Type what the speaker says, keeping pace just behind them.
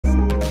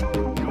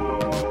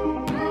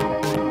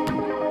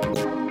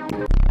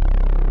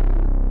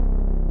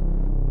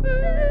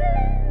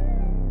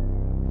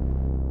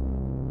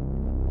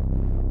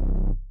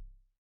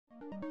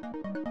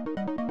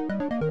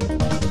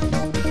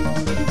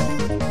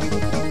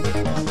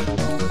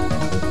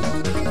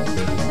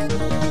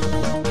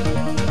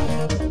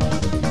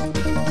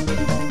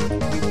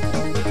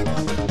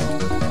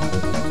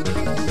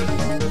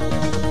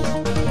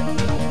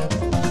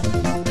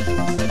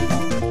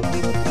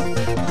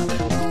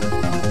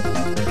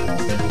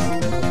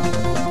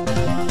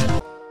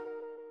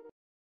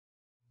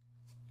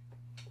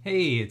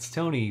Hey, it's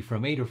Tony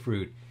from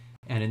Adafruit,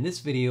 and in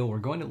this video we're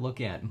going to look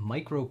at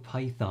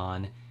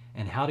MicroPython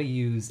and how to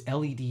use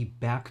LED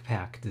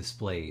backpack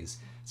displays.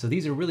 So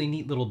these are really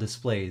neat little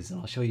displays,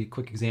 and I'll show you a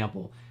quick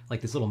example, like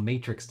this little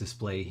matrix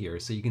display here.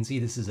 So you can see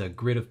this is a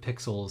grid of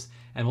pixels,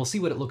 and we'll see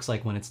what it looks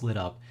like when it's lit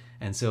up.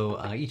 And so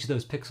each of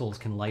those pixels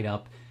can light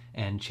up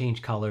and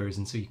change colors,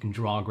 and so you can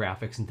draw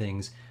graphics and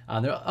things.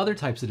 There are other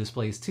types of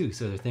displays too,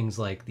 so there are things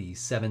like the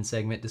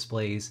 7-segment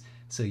displays.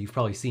 So you've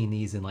probably seen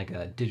these in like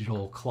a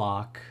digital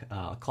clock,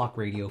 clock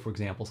radio, for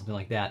example, something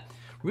like that.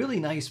 Really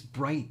nice,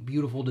 bright,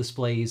 beautiful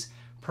displays,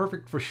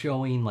 perfect for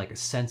showing like a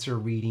sensor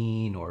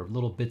reading or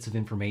little bits of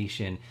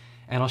information.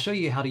 And I'll show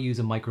you how to use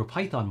a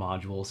MicroPython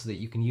module so that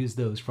you can use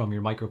those from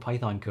your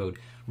MicroPython code.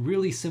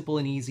 Really simple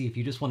and easy if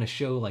you just want to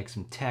show like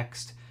some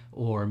text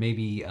or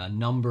maybe a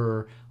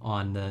number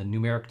on the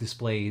numeric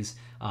displays,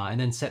 and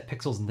then set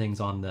pixels and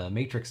things on the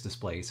matrix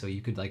display. So you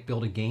could like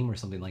build a game or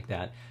something like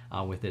that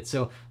with it.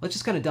 So let's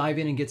just kind of dive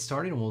in and get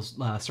started, and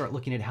we'll start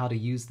looking at how to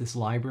use this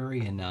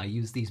library and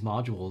use these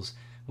modules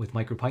with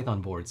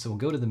MicroPython boards. So we'll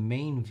go to the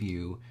main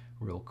view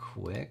real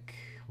quick.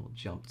 We'll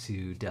jump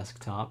to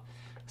desktop.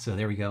 So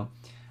there we go.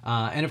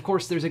 And of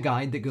course there's a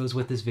guide that goes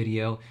with this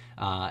video,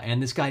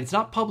 and this guide, it's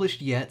not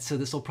published yet, so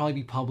this will probably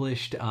be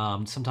published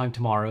sometime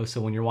tomorrow.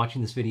 So when you're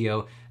watching this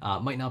video,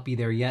 it might not be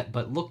there yet,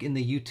 but look in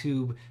the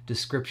YouTube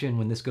description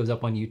when this goes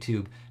up on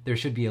YouTube. There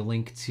should be a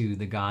link to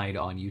the guide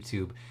on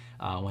YouTube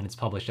when it's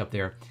published up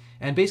there.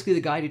 And basically the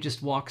guide, it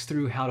just walks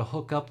through how to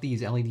hook up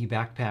these LED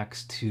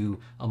backpacks to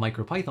a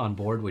MicroPython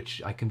board,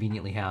 which I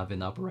conveniently have in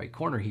the upper right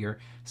corner here.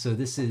 So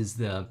this is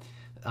the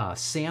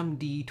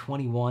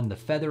SAMD21, the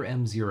Feather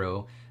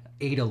M0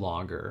 Ada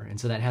logger, and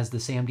so that has the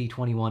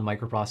SAMD21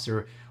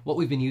 microprocessor, what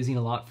we've been using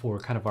a lot for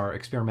kind of our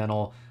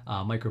experimental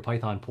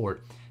MicroPython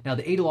port. Now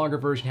the Ada logger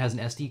version has an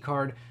SD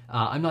card.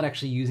 I'm not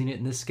actually using it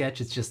in this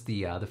sketch, it's just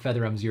the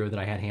Feather M0 that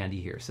I had handy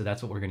here, so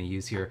that's what we're going to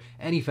use here.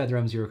 Any Feather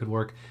M0 could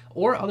work,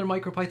 or other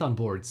MicroPython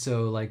boards,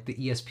 so like the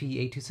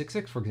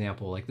ESP8266, for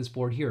example, like this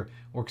board here,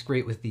 works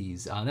great with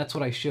these. That's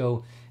what I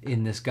show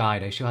in this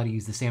guide. I show how to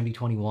use the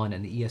SAMD21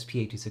 and the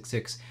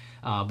ESP8266.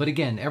 But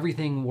again,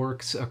 everything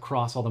works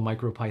across all the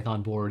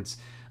MicroPython boards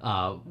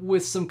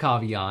with some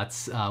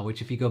caveats,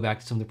 which if you go back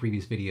to some of the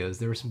previous videos,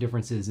 there are some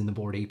differences in the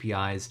board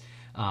APIs.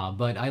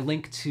 But I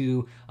link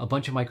to a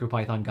bunch of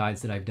MicroPython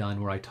guides that I've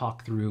done where I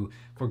talk through,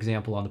 for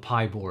example, on the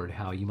Pi board,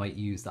 how you might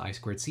use the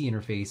I2C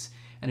interface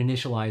and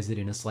initialize it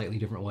in a slightly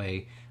different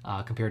way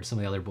compared to some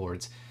of the other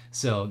boards.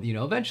 So, you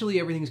know,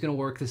 eventually everything's going to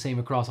work the same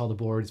across all the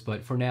boards,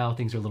 but for now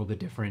things are a little bit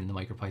different in the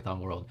MicroPython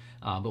world.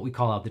 But we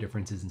call out the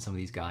differences in some of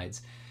these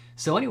guides.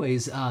 So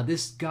anyways,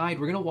 this guide,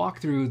 we're going to walk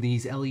through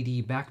these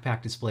LED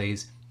backpack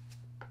displays.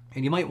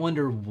 And you might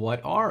wonder,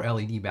 what are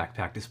LED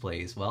backpack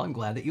displays? Well, I'm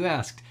glad that you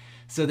asked.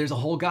 So there's a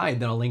whole guide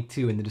that I'll link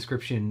to in the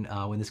description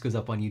when this goes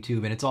up on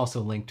YouTube, and it's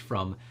also linked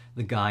from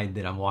the guide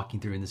that I'm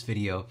walking through in this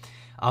video.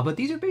 But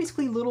these are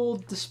basically little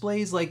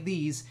displays like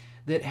these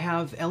that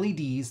have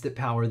LEDs that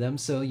power them.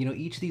 So, you know,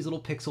 each of these little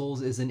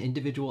pixels is an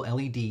individual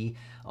LED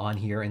on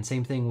here, and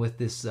same thing with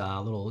this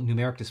little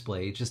numeric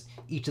display. It's just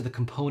each of the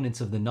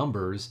components of the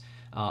numbers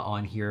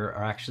on here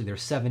are actually,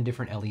 there's 7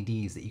 different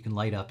LEDs that you can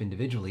light up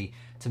individually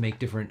to make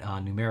different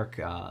numeric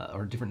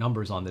or different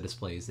numbers on the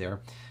displays there.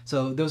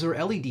 So those are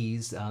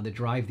LEDs that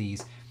drive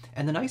these.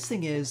 And the nice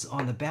thing is,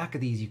 on the back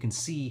of these you can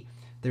see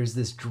there's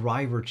this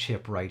driver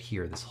chip right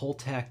here, this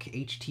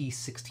Holtec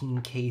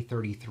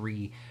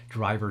HT16K33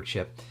 driver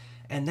chip.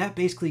 And that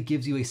basically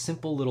gives you a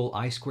simple little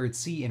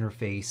I2C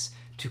interface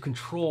to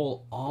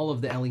control all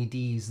of the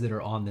LEDs that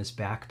are on this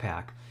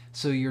backpack.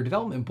 So your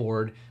development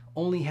board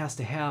only has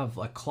to have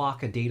a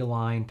clock, a data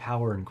line,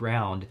 power, and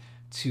ground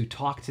to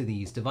talk to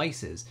these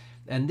devices.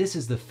 And this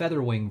is the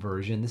FeatherWing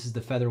version. This is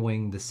the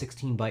FeatherWing, the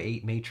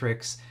 16:8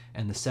 matrix,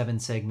 and the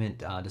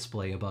 7-segment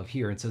display above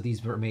here. And so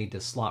these were made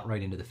to slot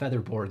right into the Feather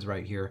boards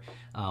right here,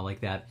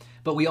 like that.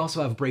 But we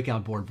also have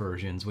breakout board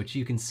versions, which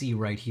you can see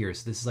right here.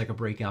 So this is like a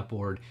breakout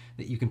board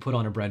that you can put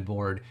on a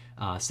breadboard.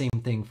 Same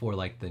thing for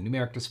like the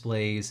numeric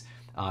displays.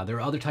 There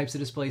are other types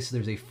of displays, so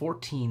there's a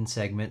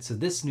 14-segment. So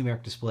this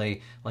numeric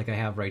display, like I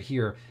have right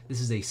here, this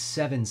is a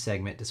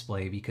 7-segment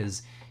display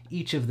because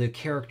each of the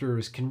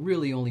characters can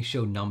really only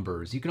show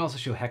numbers. You can also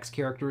show hex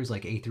characters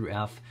like A through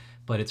F,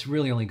 but it's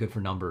really only good for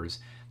numbers.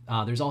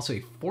 There's also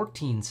a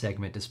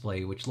 14-segment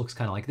display, which looks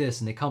kind of like this,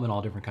 and they come in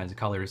all different kinds of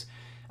colors.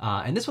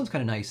 And this one's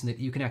kind of nice in that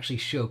you can actually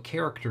show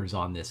characters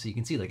on this. So you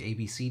can see like A,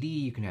 B, C, D,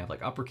 you can have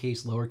like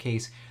uppercase,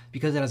 lowercase,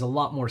 because it has a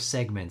lot more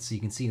segments. So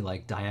you can see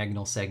like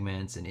diagonal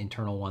segments and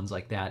internal ones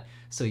like that.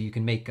 So you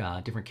can make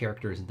different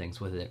characters and things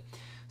with it.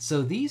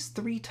 So these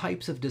 3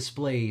 types of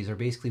displays are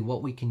basically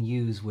what we can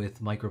use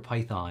with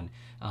MicroPython,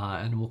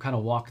 and we'll kind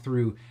of walk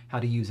through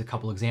how to use a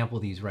couple example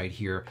of these right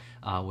here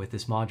with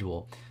this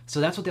module. So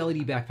that's what the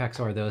LED backpacks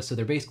are though. So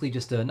they're basically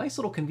just a nice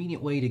little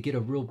convenient way to get a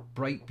real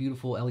bright,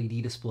 beautiful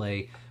LED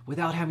display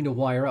without having to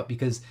wire up,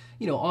 because,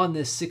 you know, on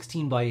this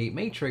 16:8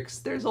 matrix,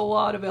 there's a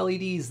lot of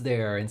LEDs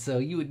there, and so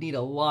you would need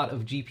a lot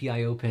of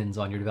GPIO pins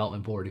on your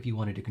development board if you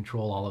wanted to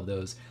control all of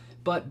those.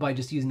 But by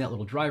just using that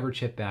little driver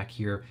chip back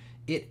here,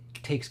 it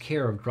takes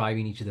care of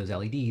driving each of those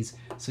LEDs,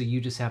 so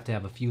you just have to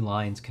have a few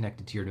lines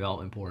connected to your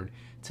development board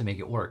to make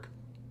it work.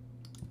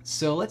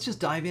 So let's just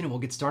dive in and we'll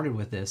get started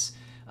with this.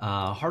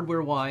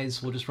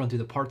 Hardware-wise, we'll just run through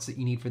the parts that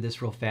you need for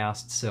this real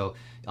fast. So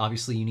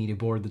obviously you need a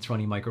board that's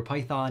running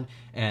MicroPython,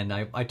 and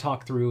I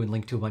talk through and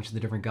link to a bunch of the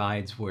different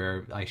guides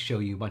where I show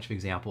you a bunch of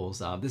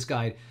examples. This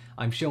guide,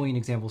 I'm showing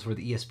examples for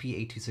the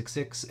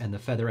ESP8266 and the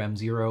Feather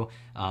M0,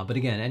 but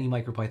again, any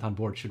MicroPython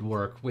board should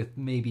work with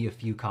maybe a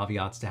few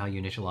caveats to how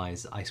you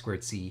initialize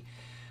I2C.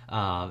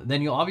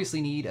 Then you'll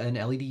obviously need an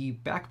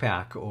LED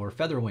backpack or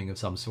FeatherWing of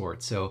some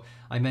sort. So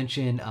I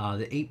mentioned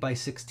the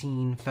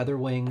 8x16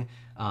 FeatherWing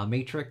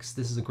matrix.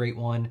 This is a great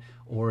one,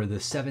 or the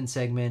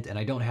 7-segment, and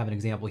I don't have an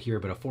example here,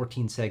 but a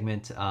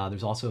 14-segment.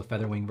 There's also a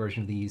FeatherWing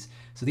version of these.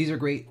 So these are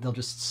great. They'll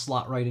just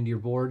slot right into your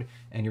board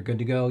and you're good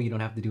to go. You don't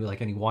have to do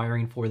like any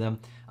wiring for them.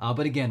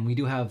 But again, we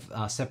do have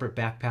separate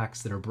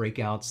backpacks that are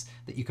breakouts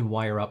that you can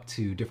wire up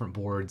to different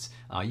boards.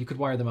 You could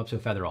wire them up to a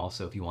Feather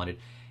also if you wanted.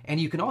 And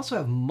you can also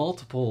have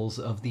multiples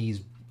of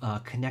these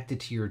connected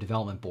to your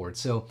development board.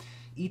 So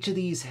each of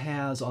these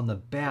has on the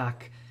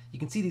back, you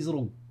can see these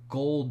little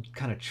gold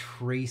kind of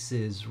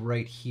traces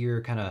right here,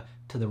 kind of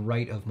to the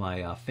right of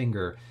my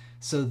finger.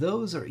 So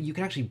those are, you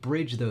can actually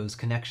bridge those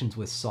connections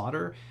with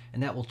solder,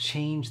 and that will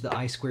change the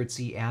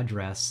I2C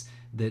address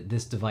that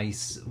this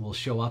device will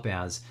show up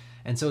as.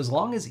 And so as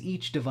long as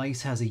each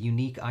device has a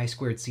unique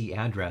I2C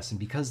address, and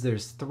because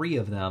there's 3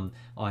 of them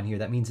on here,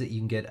 that means that you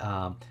can get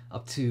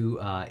up to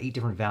 8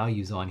 different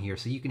values on here.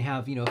 So you can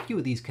have, you know, a few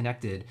of these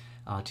connected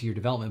to your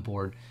development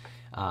board.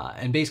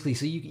 And basically,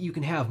 so you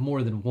can have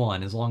more than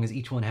one as long as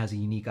each one has a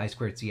unique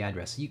I2C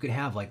address. So you could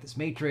have like this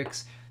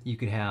matrix, you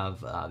could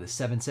have the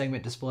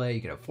 7-segment display,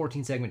 you could have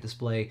 14-segment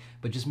display,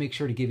 but just make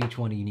sure to give each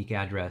one a unique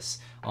address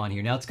on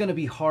here. Now it's going to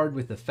be hard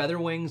with the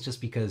FeatherWings just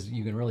because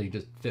you can really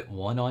just fit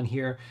one on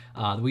here.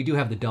 We do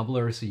have the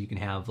doubler, so you can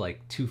have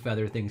like 2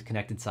 feather things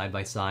connected side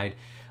by side.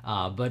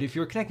 But if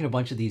you're connecting a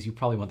bunch of these, you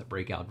probably want the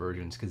breakout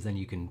versions because then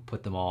you can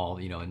put them all,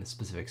 you know, in a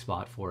specific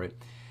spot for it.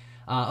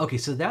 Okay,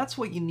 so that's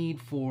what you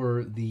need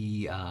for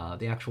the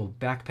actual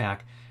backpack.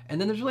 And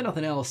then there's really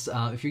nothing else.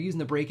 If you're using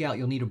the breakout,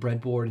 you'll need a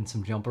breadboard and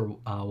some jumper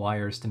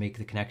wires to make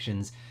the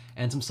connections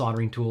and some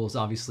soldering tools.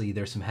 Obviously,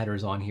 there's some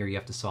headers on here you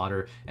have to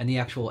solder, and the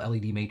actual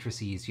LED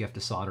matrices you have to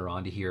solder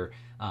onto here.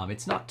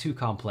 It's not too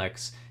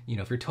complex. You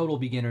know, if you're a total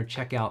beginner,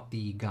 check out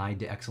the Guide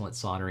to Excellent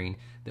Soldering.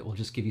 That will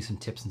just give you some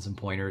tips and some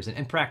pointers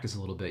and practice a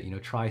little bit. You know,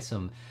 try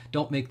some,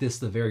 don't make this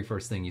the very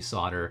first thing you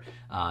solder.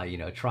 You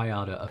know, try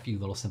out a few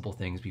little simple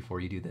things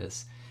before you do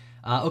this.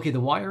 Okay, the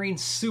wiring,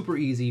 super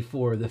easy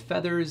for the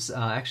feathers.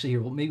 Actually,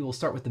 here, maybe we'll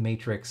start with the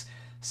matrix.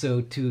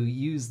 So to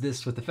use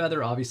this with the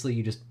feather, obviously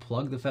you just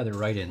plug the feather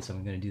right in. So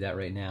I'm going to do that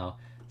right now.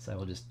 So I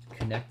will just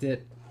connect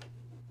it,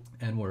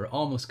 and we're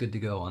almost good to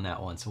go on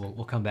that one. So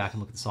we'll come back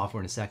and look at the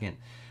software in a second.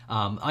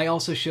 I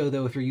also show,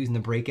 though, if you're using the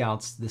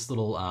breakouts, this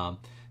little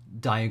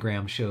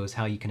diagram shows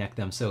how you connect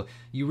them. So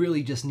you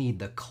really just need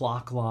the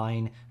clock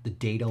line, the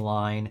data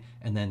line,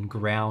 and then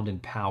ground and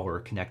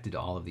power connected to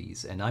all of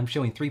these. And I'm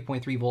showing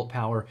 3.3 volt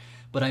power,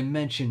 but I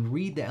mentioned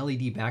read the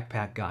LED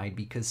backpack guide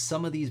because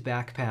some of these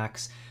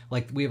backpacks,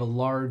 like we have a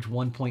large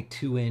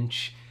 1.2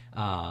 inch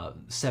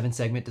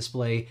 7-segment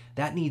display,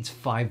 that needs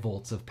 5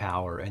 volts of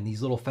power, and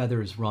these little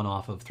feathers run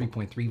off of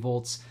 3.3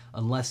 volts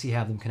unless you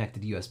have them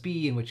connected to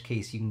USB, in which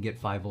case you can get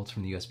 5 volts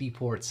from the USB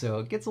port. So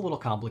it gets a little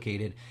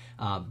complicated.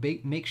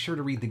 Make sure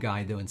to read the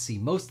guide though and see.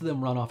 Most of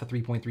them run off of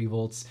 3.3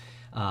 volts.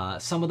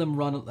 Some of them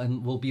run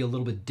and will be a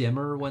little bit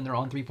dimmer when they're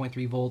on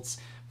 3.3 volts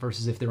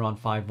versus if they're on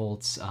 5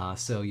 volts.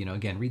 So, you know,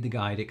 again, read the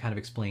guide. It kind of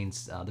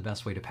explains the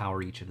best way to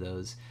power each of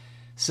those.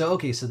 So,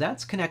 okay, so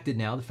that's connected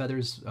now. The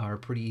feathers are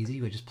pretty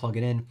easy. We just plug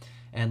it in,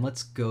 and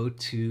let's go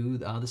to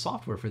the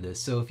software for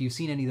this. So if you've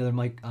seen any of the other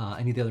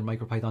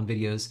MicroPython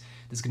videos,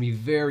 this is going to be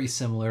very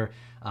similar.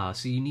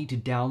 So you need to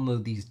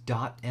download these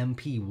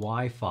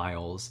 .mpy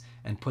files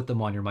and put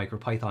them on your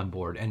MicroPython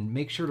board. And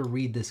make sure to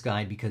read this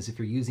guide because if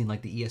you're using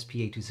like the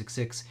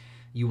ESP8266,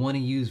 you want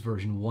to use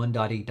version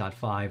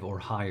 1.8.5 or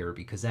higher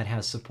because that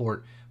has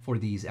support for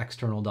these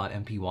external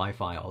 .mpy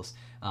files.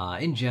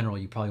 In general,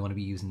 you probably want to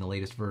be using the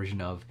latest version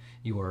of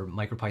your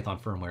MicroPython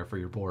firmware for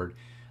your board.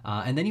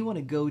 And then you want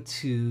to go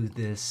to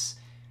this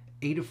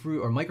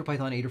Adafruit or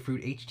MicroPython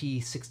Adafruit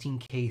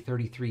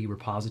HT16K33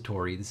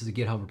 repository. This is a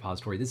GitHub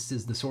repository. This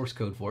is the source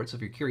code for it. So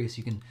if you're curious,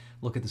 you can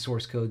look at the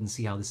source code and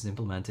see how this is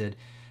implemented.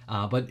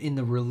 But in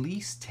the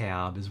release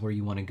tab is where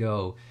you want to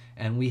go.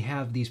 And we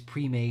have these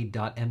pre-made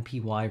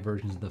 .mpy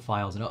versions of the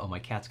files. And oh, my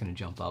cat's going to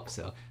jump up.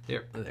 So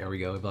there we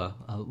go. We have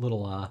a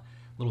little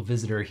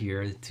visitor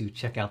here to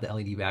check out the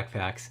LED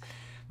backpacks.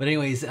 But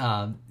anyways,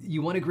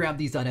 you want to grab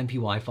these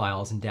 .mpy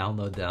files and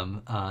download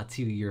them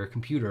to your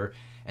computer.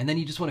 And then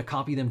you just want to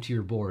copy them to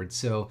your board.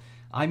 So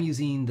I'm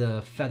using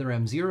the Feather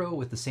M0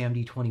 with the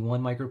SAMD21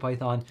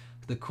 MicroPython.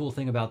 The cool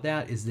thing about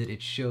that is that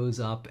it shows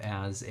up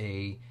as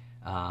a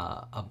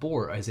a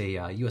board, as a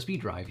USB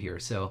drive here.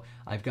 So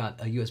I've got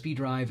a USB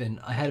drive, and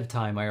ahead of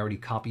time I already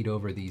copied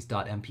over these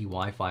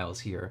 .mpy files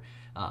here.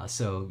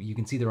 So you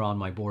can see they're on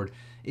my board.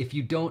 If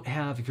you don't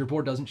have, if your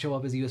board doesn't show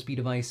up as a USB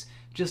device,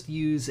 just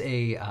use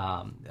the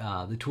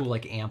tool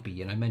like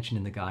Ampy, and I mentioned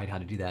in the guide how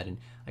to do that. And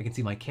I can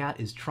see my cat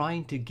is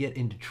trying to get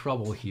into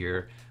trouble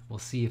here. We'll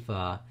see if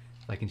I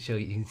can show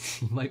you.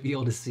 You might be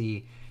able to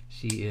see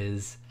she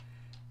is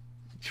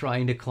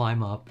trying to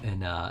climb up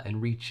and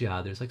reach.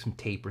 There's like some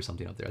tape or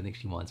something up there I think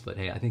she wants, but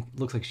hey, I think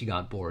looks like she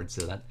got bored,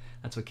 so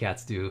that's what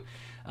cats do.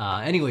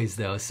 Anyways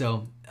though,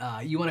 so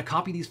you want to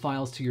copy these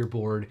files to your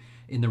board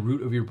in the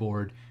root of your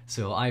board.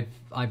 So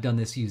I've done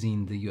this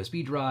using the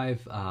USB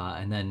drive,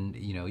 and then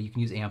you can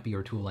use Ampy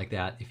or a tool like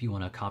that if you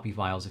want to copy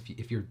files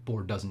if your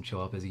board doesn't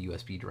show up as a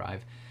USB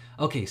drive.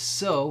 Okay,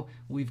 so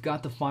we've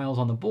got the files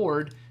on the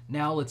board.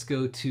 Now let's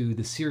go to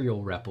the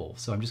serial REPL.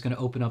 So I'm just going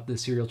to open up the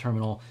serial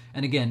terminal.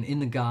 And again, in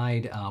the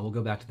guide, we'll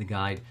go back to the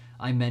guide.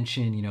 I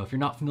mentioned, if you're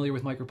not familiar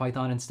with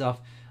MicroPython and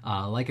stuff,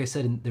 like I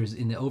said, there's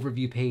in the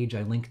overview page,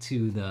 I link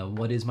to the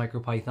What is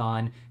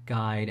MicroPython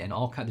guide, and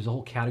there's a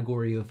whole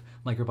category of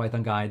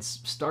MicroPython guides.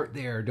 Start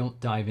there. Don't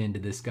dive into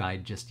this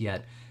guide just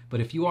yet.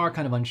 But if you are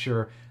kind of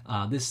unsure,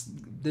 this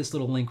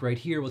little link right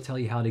here will tell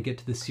you how to get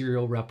to the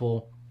serial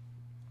REPL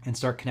and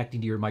start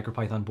connecting to your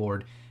MicroPython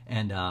board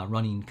and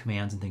running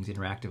commands and things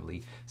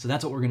interactively. So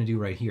that's what we're going to do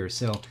right here.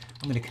 So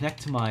I'm going to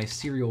connect to my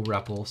serial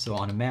REPL. So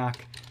on a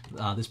Mac,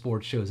 this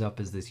board shows up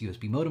as this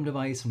USB modem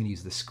device. I'm going to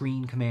use the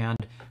screen command,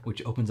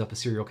 which opens up a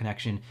serial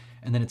connection.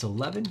 And then it's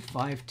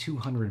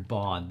 115200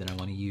 baud that I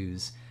want to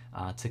use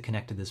to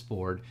connect to this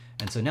board.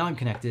 And so now I'm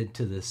connected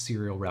to the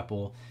serial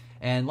REPL.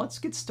 And let's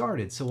get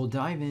started. So we'll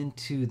dive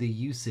into the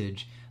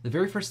usage. The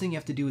very first thing you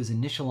have to do is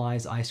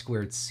initialize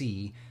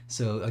I2C.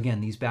 So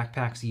again, these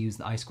backpacks use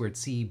the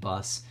I2C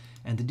bus.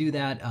 And to do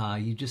that,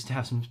 you just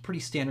have some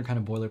pretty standard kind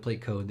of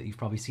boilerplate code that you've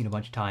probably seen a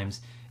bunch of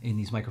times in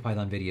these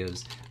MicroPython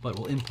videos. But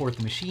we'll import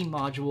the machine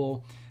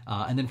module.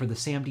 And then for the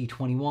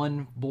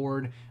SAMD21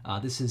 board,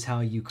 this is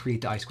how you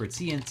create the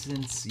I2C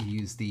instance.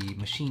 You use the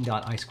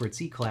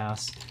machine.I2C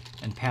class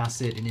and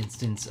pass it an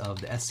instance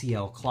of the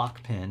SCL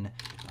clock pin,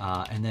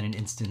 and then an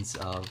instance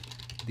of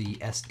the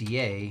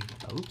SDA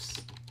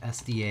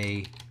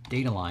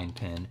data line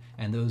pin.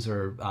 And those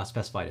are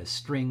specified as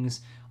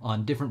strings.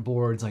 On different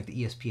boards like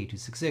the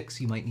ESP8266,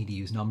 you might need to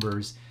use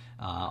numbers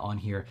on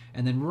here.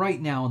 And then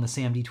right now on the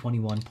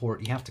SAMD21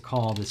 port, you have to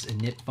call this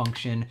init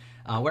function.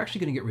 We're actually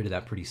going to get rid of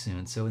that pretty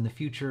soon. So in the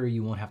future,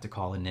 you won't have to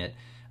call init.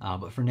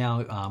 But for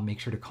now, make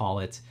sure to call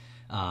it.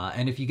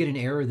 And if you get an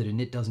error that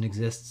init doesn't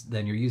exist,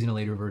 then you're using a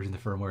later version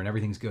of the firmware and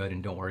everything's good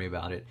and don't worry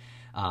about it.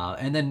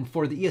 And then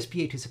for the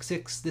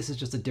ESP8266, this is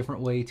just a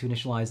different way to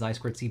initialize the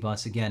I2C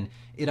bus. Again,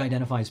 it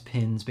identifies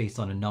pins based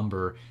on a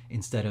number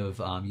instead of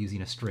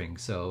using a string.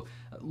 So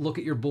look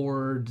at your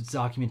board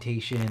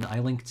documentation. I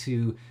link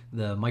to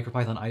the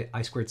MicroPython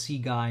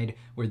I2C guide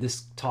where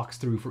this talks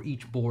through for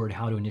each board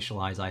how to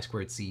initialize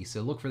I2C.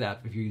 So look for that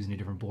if you're using a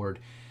different board.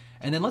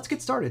 And then let's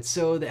get started.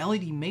 So the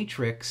LED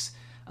matrix,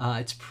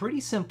 it's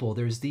pretty simple.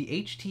 There's the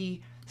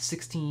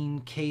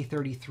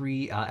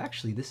HT16K33.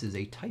 Actually, this is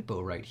a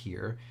typo right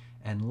here.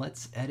 And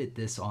let's edit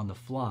this on the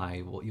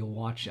fly. Well, you'll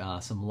watch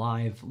some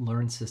live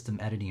Learn System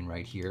editing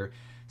right here.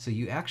 So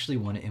you actually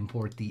want to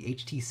import the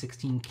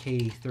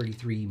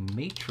HT16K33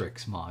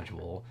 matrix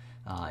module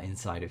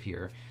inside of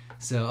here.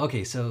 So,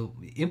 okay, so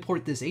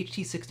import this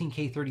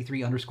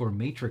HT16K33 underscore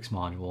matrix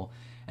module.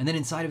 And then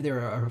inside of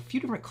there are a few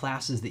different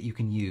classes that you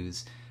can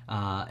use.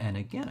 And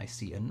again, I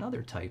see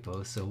another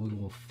typo, so we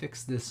will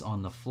fix this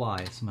on the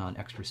fly. Somehow an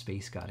extra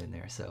space got in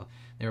there, so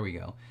there we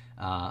go.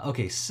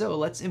 Okay, so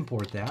let's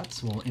import that.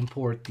 So we'll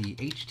import the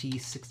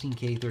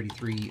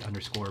HT16K33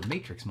 underscore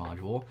matrix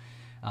module.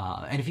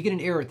 And if you get an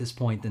error at this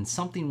point, then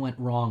something went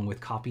wrong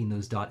with copying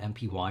those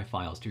 .mpy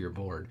files to your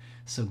board.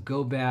 So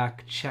go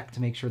back, check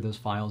to make sure those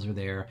files are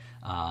there.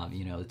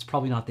 It's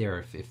probably not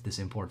there if this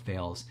import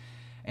fails.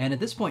 And at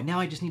this point, now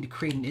I just need to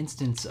create an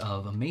instance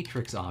of a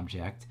matrix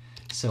object.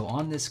 So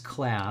on this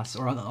class,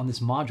 or on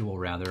this module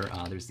rather,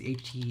 there's the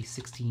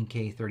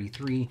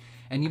HT16K33,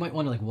 and you might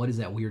wonder, like, what is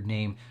that weird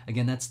name?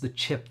 Again, that's the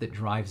chip that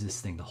drives this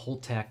thing, the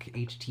Holtec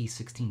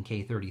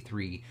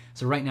HT16K33.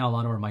 So right now, a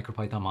lot of our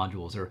MicroPython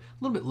modules are a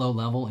little bit low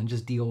level and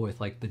just deal with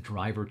like the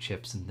driver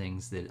chips and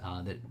things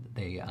that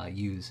they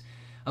use.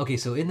 Okay,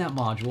 so in that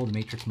module, the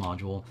matrix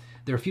module,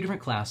 there are a few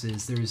different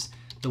classes. There's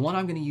the one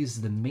I'm going to use,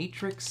 the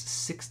matrix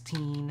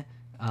 16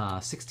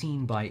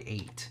 by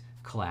 8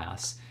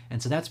 class.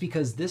 And so that's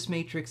because this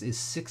matrix is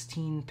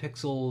 16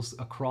 pixels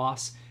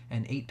across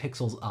and 8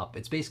 pixels up.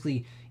 It's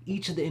basically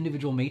each of the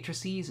individual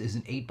matrices is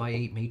an 8 by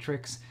 8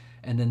 matrix,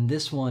 and then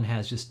this one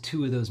has just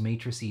 2 of those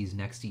matrices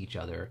next to each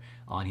other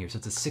on here. So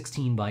it's a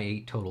 16 by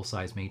 8 total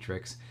size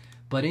matrix.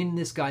 But in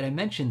this guide I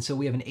mentioned, so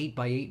we have an 8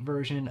 by 8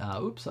 version. I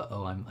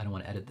don't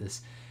want to edit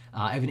this.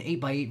 I have an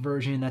 8 by 8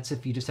 version. That's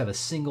if you just have a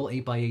single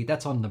 8 by 8.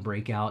 That's on the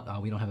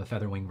breakout. We don't have a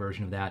FeatherWing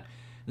version of that.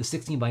 The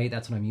 16 by 8,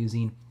 that's what I'm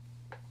using.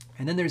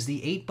 And then there's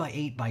the 8 by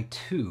 8 by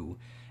 2.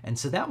 And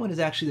so that one is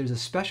actually, there's a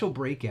special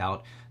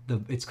breakout.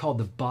 It's called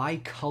the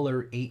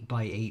bicolor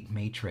 8x8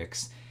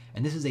 matrix.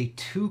 And this is a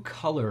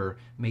 2-color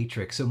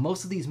matrix. So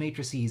most of these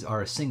matrices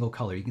are a single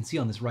color. You can see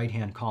on this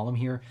right-hand column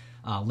here,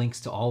 links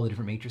to all the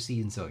different matrices.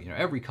 And so,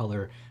 every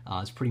color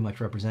is pretty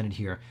much represented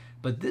here.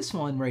 But this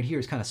one right here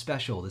is kind of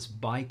special, this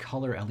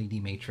bicolor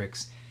LED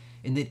matrix,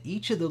 in that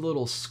each of the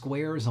little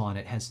squares on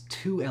it has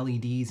 2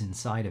 LEDs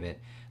inside of it.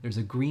 There's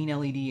a green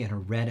LED and a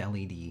red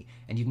LED,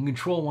 and you can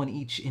control one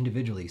each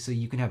individually. So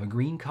you can have a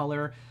green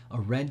color, a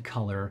red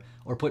color,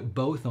 or put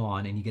both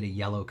on and you get a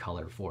yellow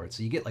color for it.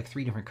 So you get like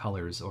 3 different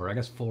colors, or I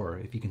guess 4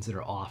 if you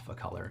consider off a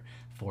color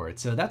for it.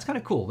 So that's kind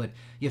of cool, but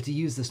you have to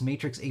use this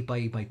matrix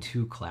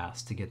 8x8x2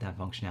 class to get that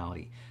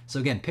functionality. So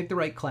again, pick the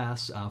right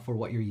class for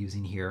what you're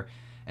using here.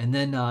 And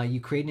then you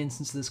create an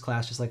instance of this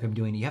class just like I'm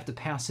doing. You have to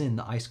pass in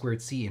the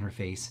I2C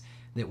interface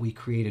that we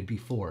created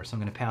before. So I'm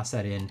going to pass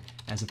that in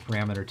as a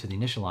parameter to the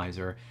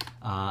initializer.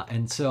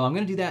 And so I'm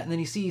going to do that, and then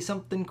you see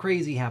something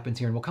crazy happens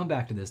here, and we'll come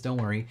back to this,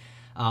 don't worry.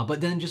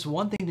 But then just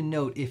one thing to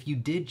note, if you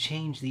did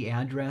change the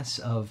address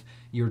of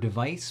your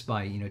device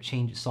by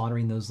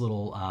soldering those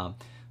little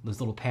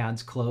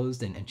pads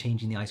closed and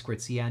changing the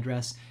I2C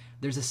address,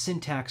 there's a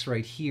syntax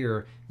right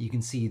here. You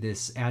can see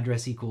this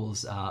address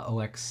equals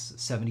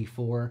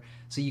OX74.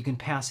 So you can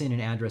pass in an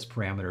address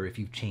parameter if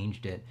you've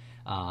changed it.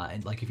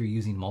 And like if you're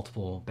using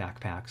multiple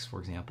backpacks, for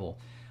example.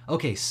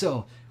 Okay,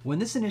 so when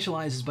this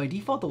initializes, by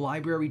default, the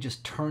library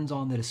just turns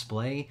on the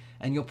display,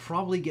 and you'll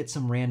probably get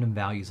some random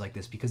values like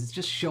this because it's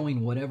just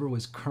showing whatever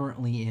was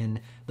currently in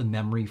the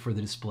memory for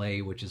the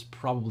display, which is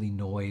probably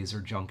noise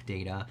or junk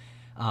data.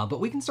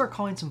 But we can start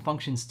calling some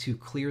functions to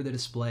clear the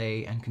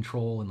display and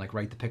control and like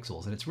write the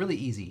pixels, and it's really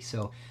easy.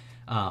 So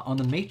on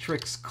the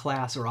matrix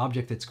class or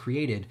object that's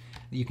created,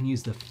 you can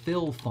use the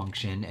fill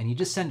function, and you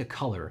just send a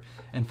color.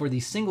 And for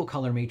these single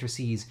color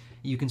matrices,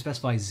 you can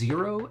specify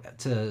 0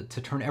 to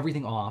turn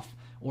everything off,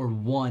 or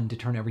 1 to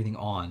turn everything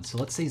on. So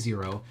let's say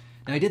 0.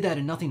 Now I did that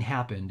and nothing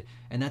happened,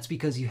 and that's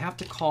because you have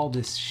to call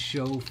this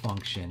show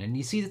function. And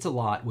you see that's a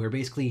lot, where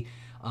basically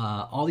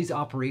all these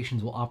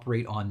operations will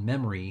operate on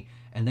memory,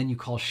 and then you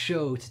call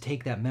show to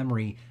take that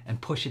memory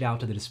and push it out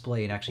to the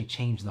display and actually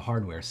change the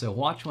hardware. So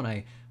watch when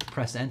I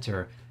press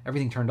enter,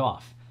 everything turned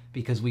off,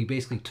 because we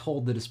basically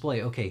told the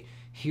display, okay,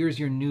 here's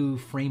your new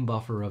frame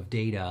buffer of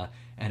data,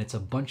 and it's a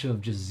bunch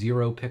of just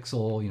 0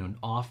 pixel,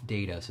 off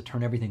data, so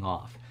turn everything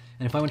off.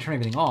 And if I want to turn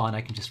everything on,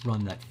 I can just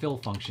run that fill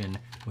function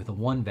with a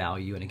 1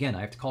 value, and again, I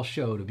have to call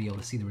show to be able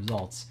to see the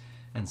results.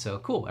 And so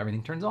cool,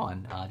 everything turns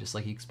on, just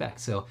like you expect.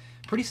 So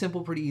pretty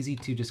simple, pretty easy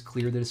to just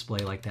clear the display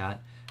like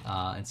that.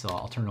 And so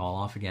I'll turn it all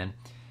off again.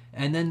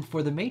 And then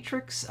for the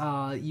matrix,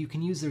 you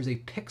can use, there's a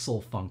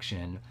pixel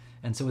function.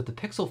 And so with the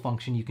pixel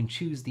function, you can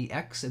choose the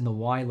X and the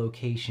Y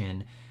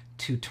location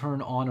to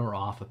turn on or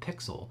off a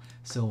pixel.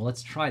 So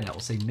let's try that. We'll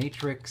say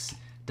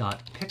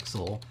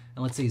matrix.pixel,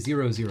 and let's say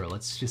 0, 0.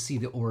 Let's just see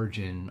the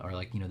origin, or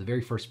like, the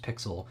very first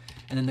pixel.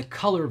 And then the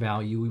color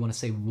value, we want to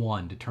say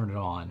 1 to turn it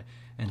on.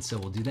 And so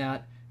we'll do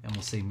that, and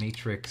we'll say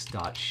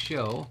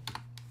matrix.show.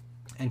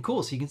 And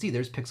cool, so you can see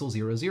there's pixel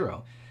 0,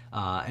 0.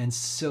 And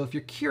so if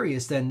you're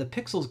curious, then the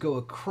pixels go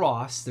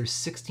across. There's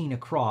 16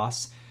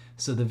 across.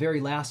 So the very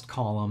last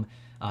column,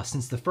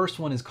 since the first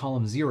one is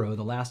column 0,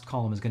 the last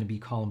column is going to be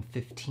column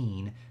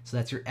 15. So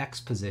that's your X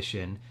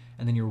position.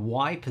 And then your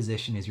Y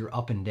position is your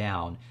up and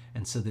down.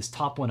 And so this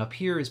top one up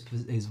here is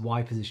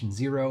Y position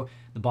 0.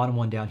 The bottom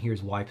one down here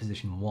is Y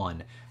position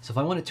 1. So if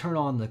I want to turn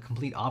on the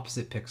complete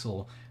opposite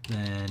pixel,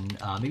 then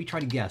maybe try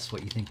to guess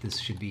what you think this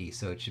should be.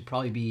 So it should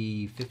probably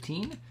be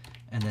 15,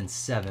 and then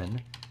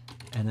 7,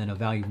 and then a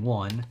value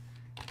 1.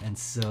 And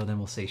so then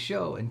we'll say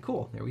show, and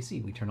cool, there we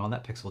see, we turn on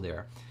that pixel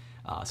there.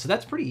 So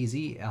that's pretty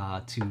easy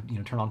to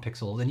turn on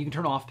pixels, and you can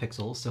turn off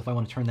pixels. So if I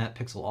want to turn that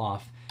pixel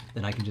off,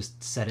 then I can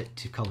just set it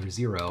to color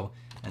 0.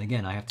 And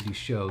again, I have to do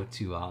show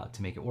to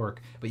make it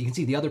work. But you can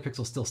see the other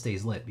pixel still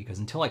stays lit, because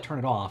until I turn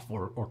it off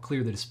or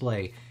clear the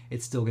display,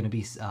 it's still going to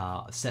be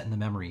set in the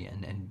memory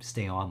and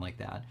stay on like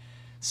that.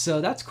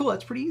 So that's cool.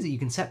 That's pretty easy. You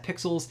can set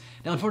pixels.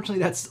 Now,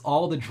 unfortunately, that's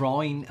all the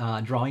drawing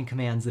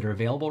commands that are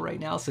available right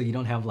now. So you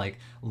don't have like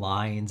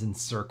lines and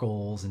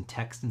circles and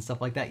text and stuff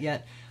like that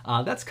yet.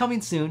 That's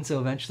coming soon. So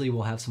eventually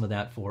we'll have some of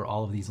that for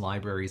all of these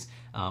libraries.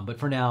 But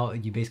for now,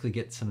 you basically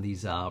get some of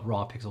these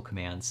raw pixel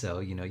commands. So,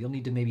 you'll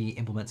need to maybe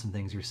implement some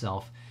things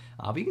yourself.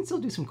 But you can still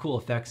do some cool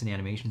effects and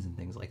animations and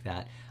things like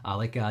that.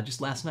 Just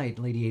last night,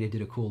 Lady Ada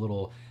did a cool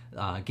little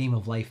Game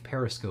of Life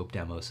Periscope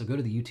demo. So go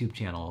to the YouTube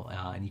channel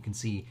and you can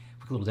see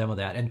a little demo of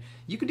that. And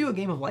you could do a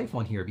Game of Life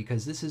one here,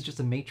 because this is just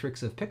a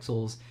matrix of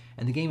pixels,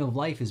 and the Game of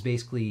Life is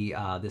basically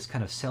this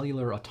kind of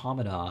cellular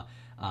automata.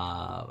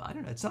 I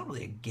don't know, it's not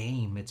really a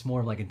game, it's more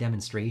of like a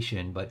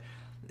demonstration, but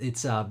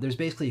it's there's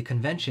basically a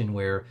convention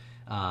where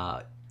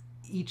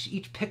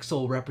each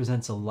pixel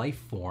represents a life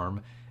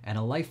form, and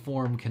a life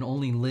form can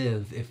only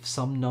live if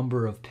some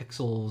number of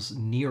pixels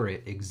near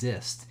it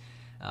exist.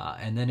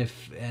 And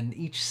then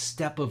each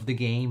step of the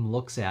game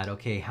looks at,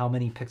 okay, how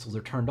many pixels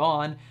are turned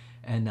on,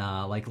 and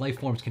like life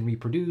forms can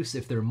reproduce.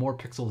 If there are more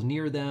pixels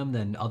near them,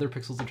 then other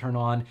pixels will turn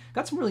on.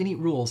 Got some really neat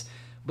rules.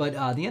 But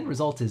the end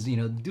result is,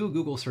 do a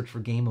Google search for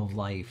Game of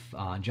Life.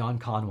 John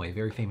Conway,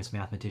 very famous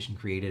mathematician,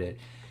 created it.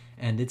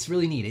 And it's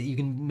really neat. You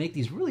can make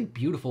these really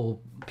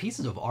beautiful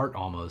pieces of art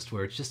almost,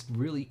 where it's just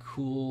really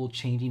cool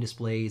changing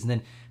displays. And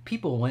then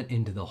people went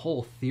into the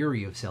whole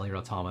theory of cellular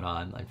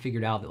automata and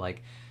figured out that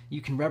like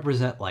you can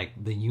represent like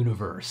the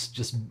universe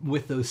just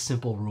with those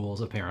simple rules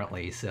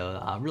apparently.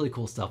 So really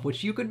cool stuff,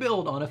 which you could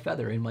build on a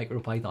feather in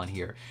MicroPython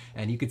here.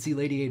 And you could see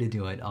Lady Ada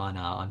do it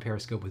on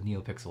Periscope with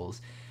NeoPixels.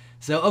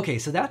 So, okay,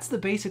 so that's the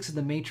basics of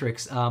the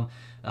matrix.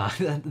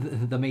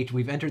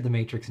 We've entered the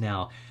matrix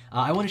now.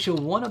 I want to show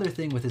one other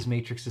thing with this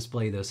matrix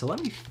display, though. So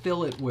let me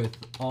fill it with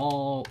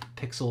all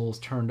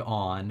pixels turned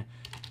on,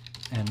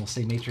 and we'll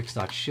say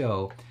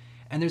matrix.show.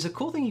 And there's a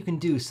cool thing you can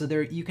do. So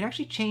there, you can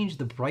actually change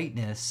the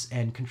brightness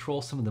and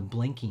control some of the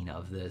blinking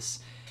of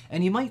this.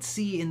 And you might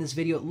see in this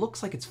video, it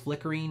looks like it's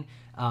flickering.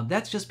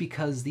 That's just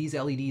because these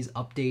LEDs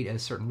update at a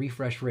certain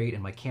refresh rate,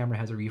 and my camera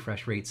has a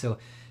refresh rate. So,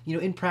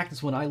 in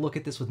practice, when I look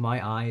at this with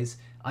my eyes,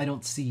 I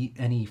don't see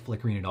any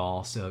flickering at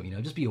all. So,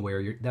 just be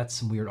aware, that's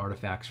some weird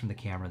artifacts from the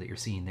camera that you're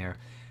seeing there.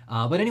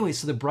 But anyway,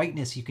 so the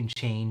brightness you can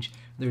change.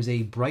 There's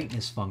a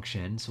brightness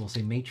function. So we'll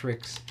say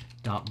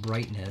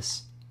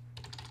matrix.brightness.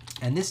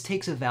 And this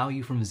takes a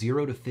value from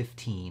 0 to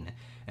 15.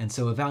 And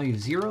so a value of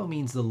 0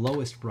 means the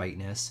lowest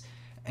brightness.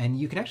 And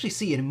you can actually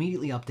see it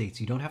immediately updates.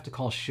 You don't have to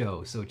call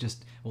show, so it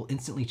just will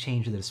instantly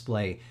change the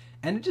display.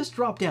 And it just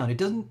dropped down. It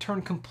doesn't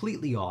turn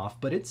completely off,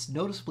 but it's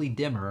noticeably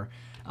dimmer.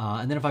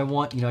 And then if I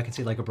want, I can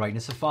say like a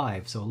brightness of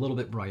 5, so a little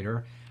bit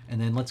brighter. And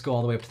then let's go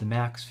all the way up to the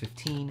max,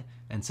 15.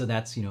 And so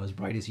that's, as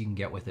bright as you can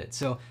get with it.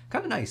 So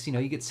kind of nice,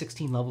 you get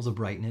 16 levels of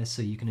brightness,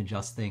 so you can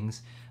adjust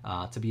things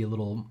to be a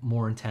little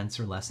more intense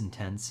or less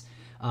intense.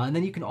 And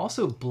then you can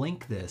also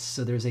blink this.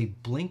 So there's a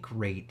blink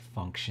rate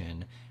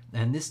function.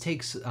 And this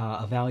takes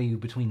a value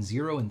between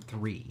 0 and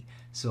 3.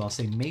 So I'll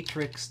say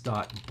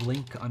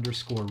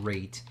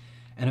matrix.blink_rate.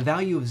 And a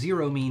value of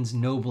 0 means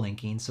no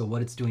blinking, so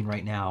what it's doing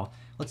right now.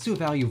 Let's do a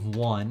value of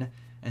 1.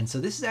 And so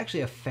this is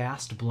actually a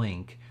fast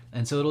blink.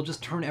 And so it'll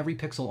just turn every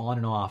pixel on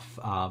and off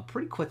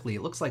pretty quickly.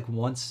 It looks like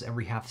once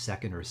every half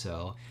second or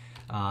so.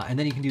 And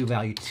then you can do a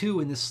value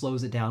 2, and this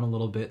slows it down a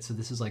little bit. So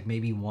this is like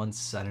maybe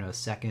once, I don't know, a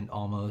second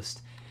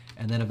almost.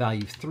 And then a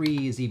value of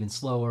 3 is even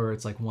slower.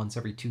 It's like once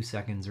every 2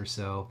 seconds or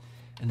so.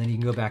 And then you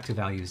can go back to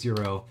value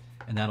 0,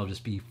 and that'll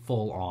just be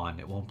full on.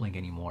 It won't blink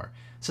anymore.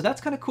 So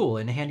that's kind of cool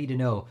and handy to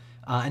know.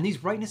 And these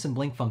brightness and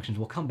blink functions,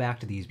 we'll come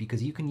back to these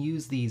because you can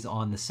use these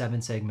on the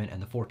 7 segment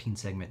and the 14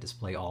 segment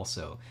display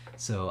also.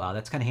 So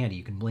that's kind of handy.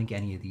 You can blink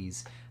any of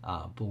these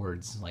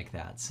boards like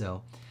that.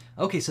 So,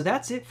 okay, so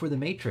that's it for the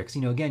matrix.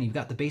 Again, you've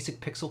got the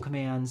basic pixel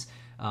commands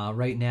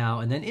right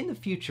now, and then in the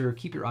future,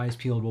 keep your eyes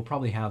peeled. We'll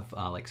probably have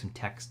like some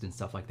text and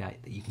stuff like that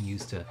you can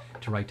use to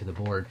write to the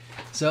board.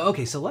 So,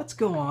 okay, so let's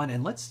go on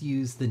and let's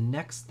use the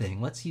next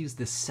thing. Let's use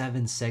the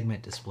 7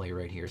 segment display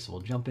right here. So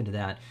we'll jump into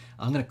that.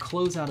 I'm going to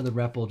close out of the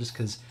REPL just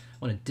because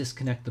I want to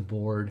disconnect the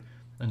board.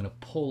 I'm going to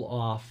pull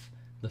off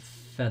the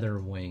feather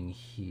wing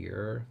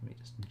here. Let me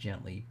just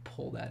gently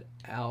pull that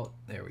out.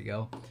 There we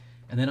go.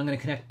 And then I'm going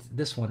to connect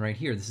this one right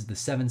here. This is the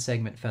 7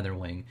 segment feather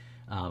wing.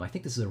 I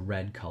think this is a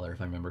red color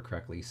if I remember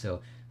correctly. So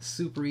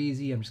super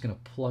easy. I'm just going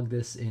to plug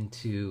this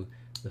into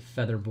the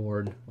feather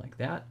board like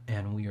that,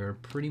 and we are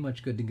pretty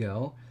much good to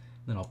go.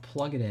 Then I'll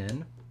plug it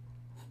in.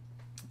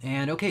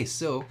 And okay,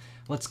 so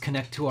let's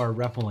connect to our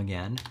REPL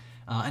again.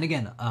 And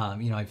again,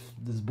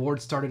 this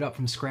board started up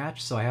from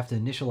scratch, so I have to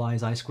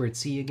initialize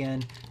I2C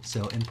again.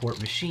 So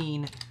import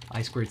machine,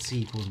 I2C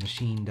equals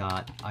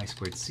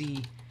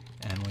machine.I2C,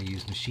 and we'll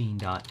use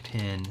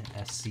machine.pin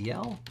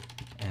SCL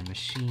and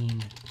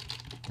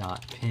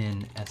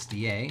machine.pin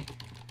SDA.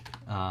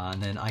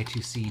 And then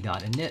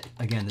I2C.init.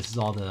 Again, this is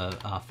all the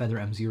Feather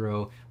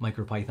M0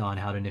 MicroPython,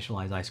 how to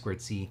initialize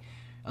I2C.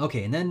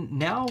 Okay, and then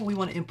now we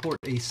want to import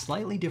a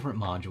slightly different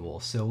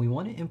module. So we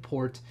want to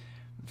import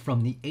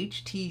from the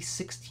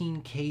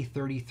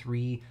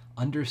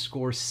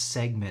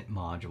HT16K33_segment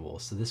module.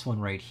 So this one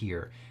right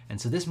here.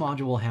 And so this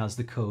module has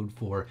the code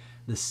for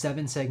the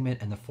 7 segment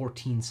and the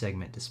 14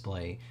 segment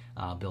display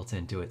built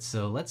into it.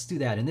 So let's do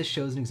that. And this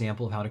shows an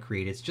example of how to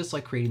create it. It's just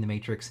like creating the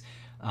matrix,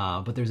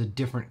 but there's a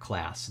different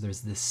class. So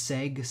there's the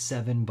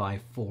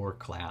seg7x4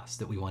 class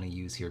that we want to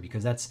use here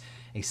because that's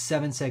a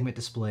 7 segment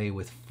display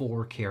with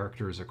 4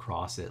 characters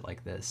across it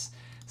like this.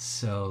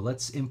 So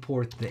let's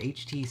import the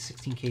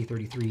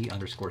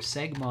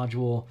HT16K33_seg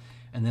module,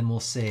 and then we'll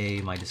say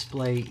my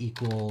display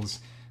equals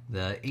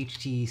the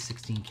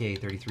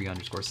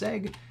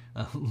HT16K33_seg.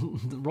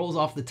 Rolls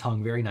off the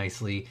tongue very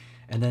nicely.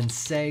 And then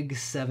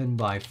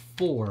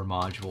seg7x4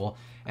 module.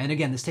 And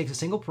again, this takes a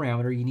single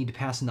parameter. You need to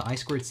pass in the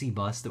I2C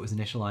bus that was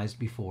initialized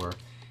before.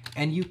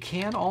 And you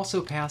can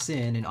also pass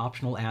in an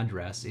optional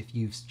address. If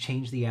you've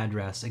changed the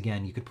address,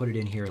 again, you could put it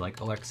in here like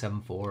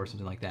OX74 or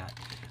something like that.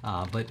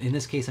 But in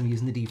this case, I'm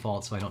using the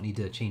default, so I don't need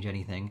to change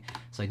anything.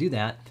 So I do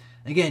that.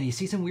 Again, you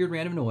see some weird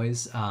random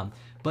noise,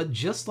 But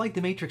just like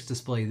the matrix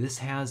display, this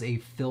has a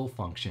fill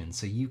function.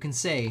 So you can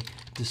say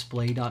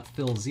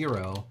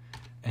display.fill0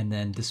 and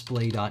then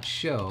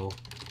display.show,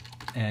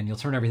 and you'll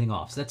turn everything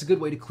off. So that's a good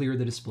way to clear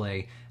the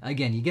display.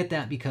 Again, you get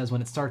that because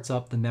when it starts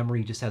up, the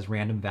memory just has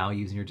random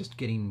values and you're just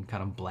getting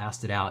kind of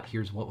blasted out.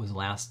 Here's what was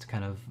last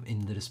kind of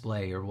in the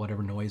display or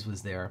whatever noise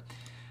was there.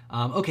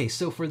 Okay,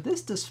 so for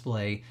this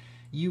display,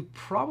 you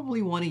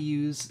probably want to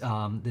use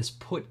this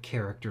put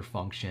character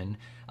function.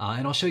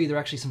 And I'll show you there are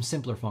actually some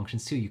simpler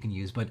functions too you can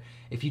use. But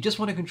if you just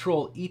want to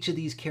control each of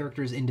these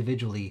characters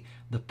individually,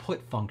 the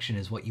put function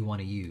is what you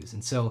want to use.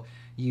 And so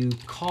you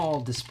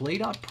call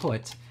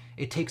display.put.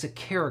 It takes a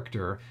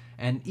character,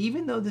 and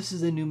even though this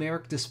is a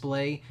numeric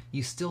display,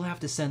 you still have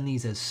to send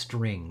these as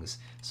strings.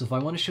 So if I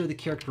want to show the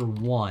character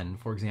 1,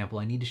 for example,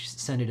 I need to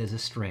send it as a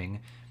string.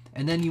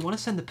 And then you want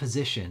to send the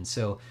position.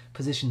 So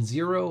position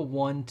 0,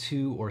 1,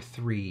 2, or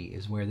 3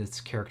 is where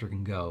this character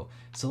can go.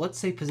 So let's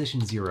say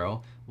position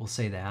 0. We'll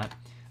say that.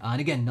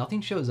 And again,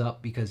 nothing shows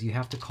up because you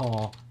have to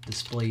call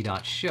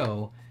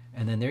display.show.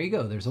 And then there you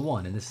go. There's a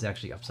 1. And this is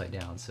actually upside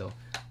down. So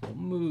we'll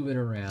move it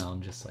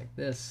around just like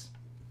this.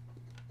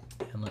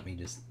 And let me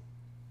just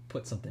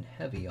put something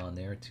heavy on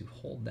there to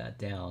hold that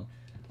down.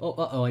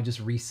 Oh, I just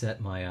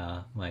reset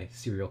my my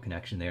serial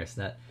connection there.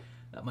 So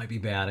that might be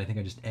bad. I think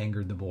I just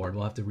angered the board.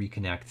 We'll have to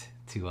reconnect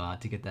to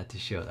get that to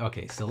show.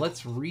 Okay, so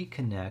let's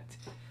reconnect.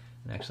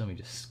 And actually, let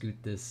me just scoot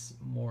this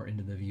more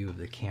into the view of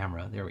the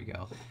camera. There we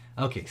go.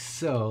 Okay,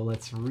 so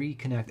let's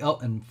reconnect. Oh,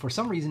 and for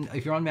some reason,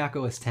 if you're on Mac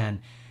OS X,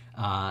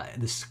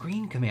 the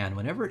screen command,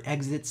 whenever it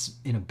exits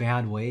in a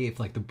bad way, if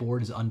like the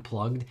board is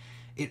unplugged,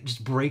 it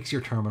just breaks your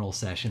terminal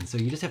session. So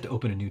you just have to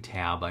open a new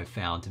tab, I've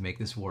found, to make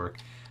this work.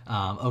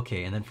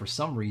 Okay, and then for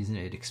some reason,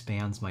 it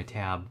expands my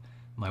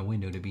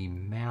window to be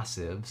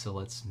massive. So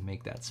let's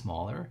make that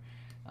smaller.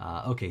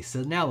 Okay,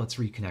 so now let's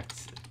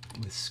reconnect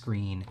with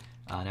screen.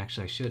 And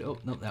actually I should, oh,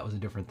 no, that was a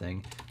different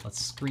thing. Let's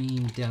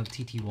screen dev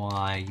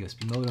TTY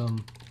USB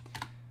modem.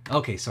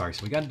 Okay, sorry,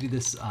 so we got to do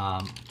this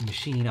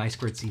machine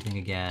I2C thing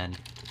again.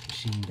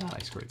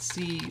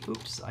 Machine.I2C,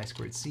 oops,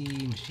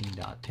 I2C,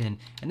 machine.pin.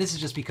 And this is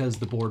just because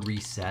the board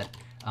reset,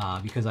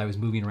 because I was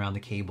moving around the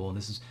cable, and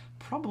this is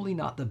probably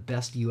not the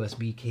best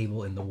USB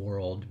cable in the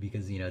world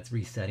because, you know, it's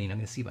resetting. I'm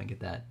gonna see if I can get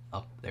that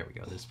up. There we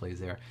go, the display's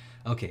there.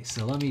 Okay,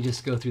 so let me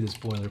just go through this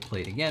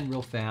boilerplate again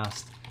real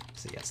fast.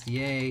 Say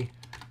SDA,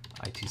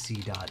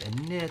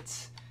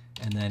 I2C.init,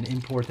 and then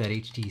import that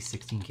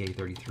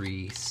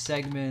HT16K33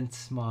 segment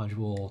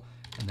module,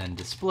 and then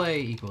display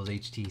equals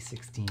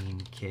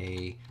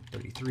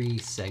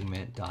HT16K33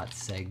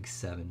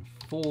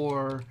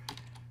 segment.seg74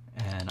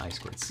 and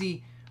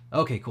I2C.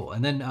 Okay, cool.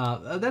 And then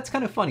that's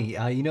kind of funny.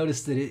 You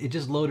notice that it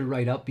just loaded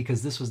right up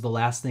because this was the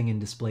last thing in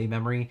display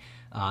memory.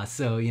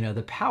 So, you know,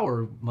 the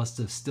power must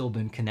have still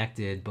been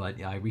connected,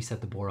 but I reset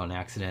the board on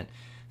accident.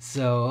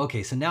 So,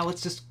 okay, so now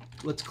let's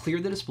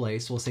clear the display.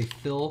 So we'll say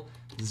fill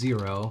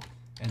 0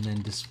 and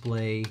then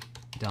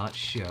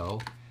display.show.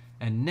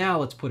 And now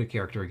let's put a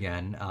character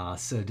again.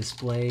 So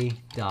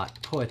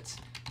display.put, let's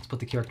put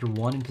the character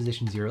 1 in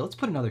position 0. Let's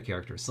put another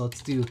character. So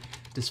let's do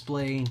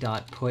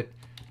display.put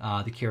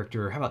the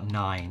character, how about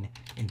 9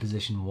 in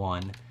position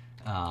 1?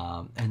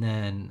 And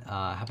then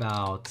how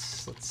about,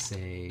 let's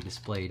say,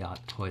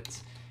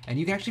 display.put. And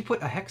you can actually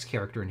put a hex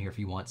character in here if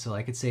you want. So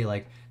I could say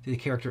like the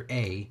character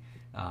A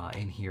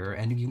in here.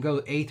 And you can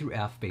go A through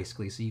F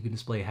basically. So you can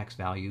display a hex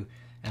value.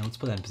 And let's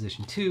put that in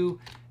position 2.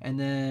 And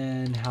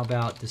then how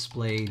about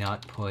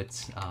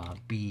display.put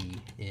B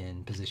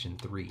in position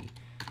 3.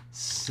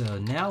 So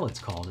now let's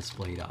call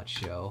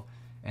display.show.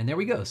 And there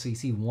we go. So you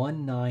see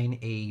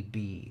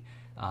 19AB.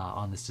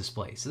 On this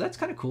display. So that's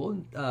kind of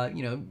cool.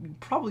 You know,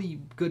 probably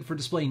good for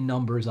displaying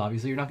numbers,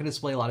 obviously. You're not going to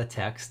display a lot of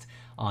text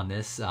on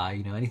this.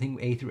 You know, anything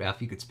A through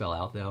F you could spell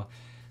out, though.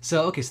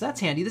 So, okay, so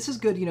that's handy. This is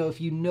good, you know, if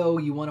you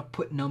want to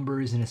put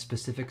numbers in a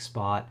specific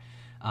spot.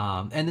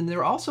 And then there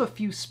are also a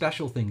few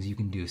special things you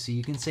can do. So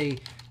you can say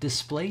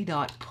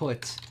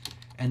display.put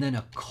and then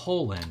a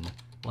colon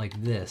like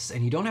this.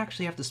 And you don't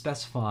actually have to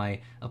specify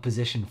a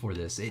position for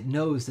this. It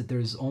knows that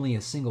there's only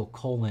a single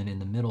colon in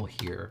the middle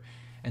here.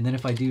 And then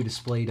if I do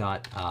display.show,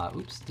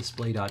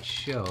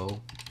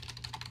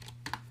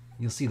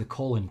 you'll see the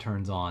colon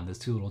turns on, those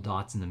two little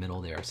dots in the middle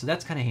there. So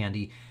that's kind of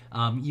handy.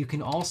 You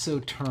can also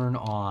turn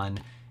on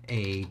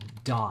a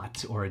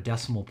dot or a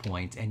decimal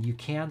point, and you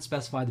can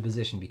specify the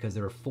position because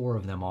there are 4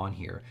 of them on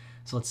here.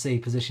 So let's say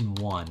position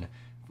 1.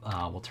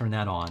 We'll turn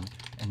that on.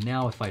 And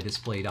now if I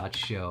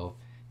display.show,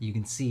 you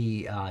can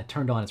see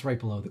turned on, it's right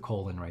below the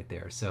colon right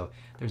there. So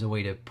there's a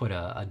way to put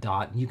a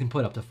dot. You can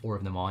put up to 4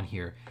 of them on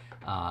here.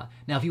 Now,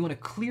 if you want to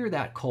clear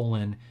that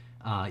colon,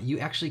 you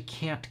actually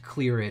can't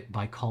clear it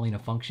by calling a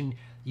function.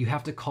 You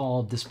have to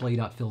call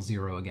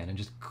display.fill0 again and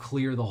just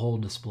clear the whole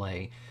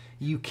display.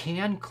 You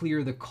can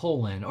clear the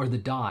colon, or the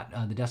dot,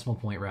 the decimal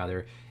point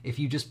rather, if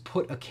you just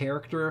put a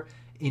character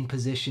in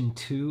position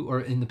 2,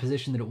 or in the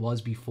position that it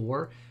was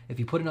before. If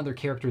you put another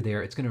character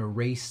there, it's going to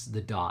erase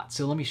the dot.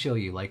 So let me show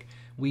you. Like,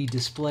 we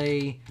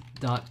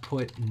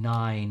display.put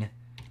 9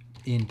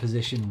 in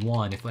position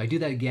 1. If I do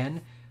that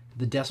again,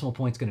 the decimal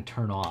point's going to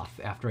turn off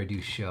after I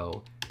do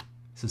show.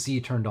 So see,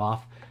 it turned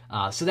off.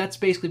 So that's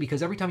basically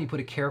because every time you put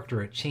a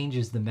character, it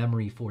changes the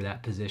memory for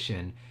that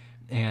position,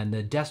 and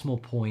the decimal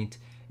point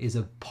is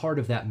a part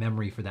of that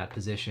memory for that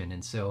position.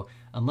 And so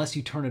unless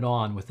you turn it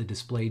on with the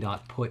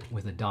display.put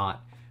with a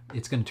dot,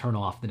 it's going to turn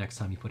off the next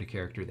time you put a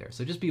character there.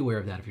 So just be aware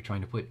of that if you're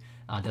trying to put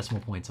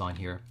decimal points on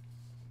here.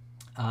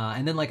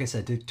 And then, like I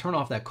said, to turn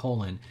off that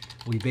colon,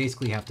 we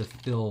basically have to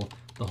fill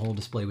the whole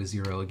display with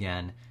 0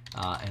 again,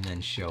 and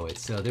then show it.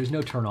 So there's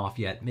no turn off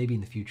yet. Maybe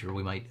in the future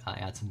we might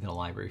add something in the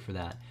library for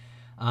that.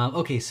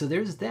 Okay, so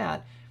there's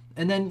that.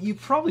 And then you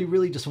probably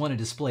really just want to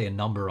display a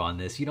number on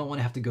this. You don't want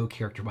to have to go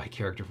character by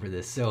character for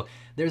this. So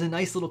there's a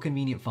nice little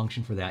convenient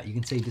function for that. You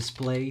can say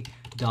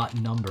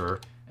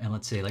display.number, and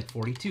let's say like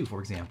 42, for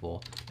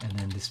example, and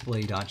then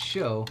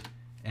display.show,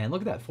 and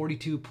look at that,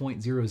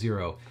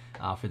 42.00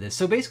 for this.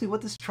 So basically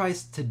what this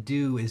tries to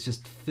do is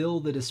just fill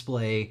the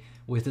display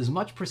with as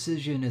much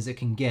precision as it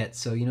can get.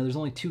 So, you know, there's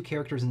only 2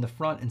 characters in the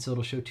front, and so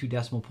it'll show 2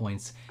 decimal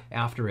points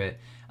after it.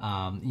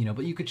 You know,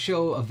 but you could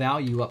show a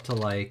value up to,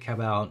 like, how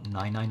about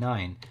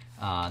 999?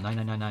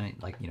 9999,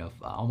 like, you know,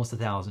 almost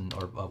 1,000,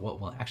 or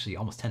well, actually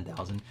almost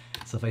 10,000.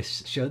 So if I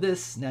show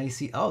this, now you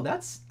see, oh,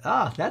 that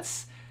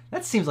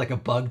seems like a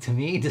bug to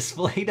me.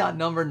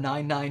 Display.number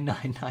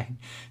 9999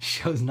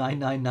 shows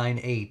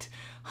 9998.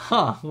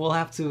 Huh, we'll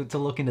have to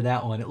look into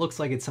that one. It looks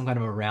like it's some kind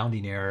of a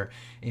rounding error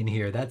in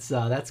here. That's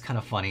kind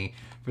of funny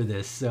for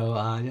this. So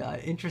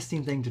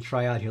interesting thing to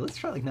try out here. Let's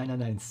try like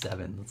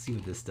 9997. Let's see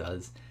what this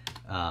does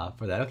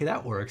for that. Okay,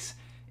 that works.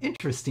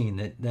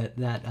 Interesting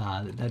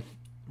that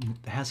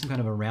has some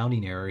kind of a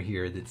rounding error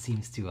here that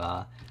seems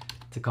to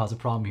cause a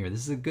problem here.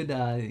 This is a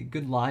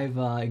good live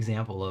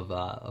example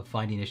of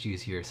finding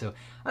issues here. So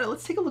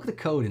let's take a look at the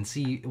code and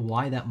see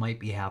why that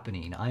might be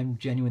happening. I'm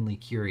genuinely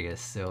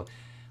curious. So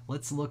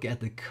let's look at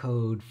the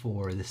code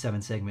for the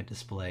 7-segment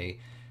display.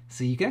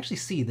 So you can actually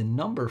see the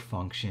number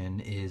function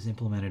is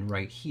implemented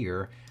right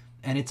here,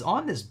 and it's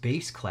on this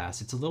base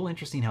class. It's a little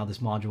interesting how this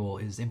module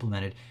is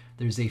implemented.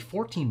 There's a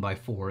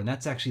 14x4, and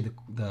that's actually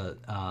the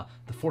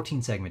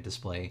 14-segment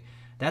display.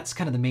 That's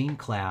kind of the main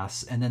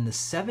class, and then the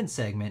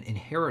 7-segment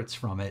inherits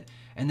from it,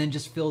 and then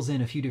just fills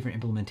in a few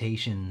different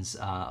implementations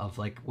of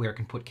like where it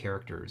can put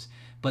characters.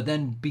 But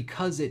then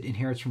because it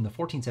inherits from the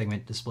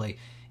 14-segment display,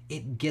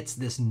 it gets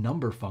this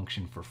number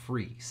function for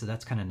free. So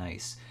that's kind of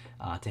nice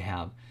to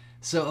have.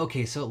 So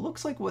okay, so it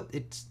looks like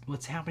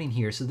what's happening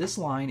here. So this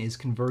line is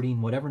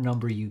converting whatever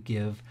number you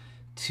give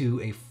to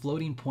a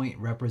floating point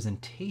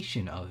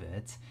representation of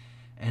it,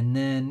 and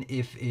then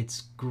if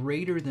it's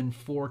greater than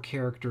 4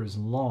 characters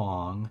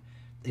long,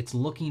 it's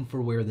looking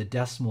for where the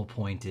decimal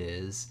point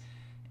is,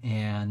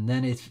 and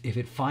then if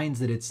it finds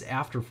that it's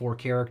after 4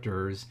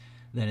 characters,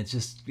 then it's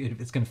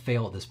going to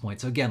fail at this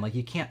point. So again, like,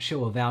 you can't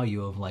show a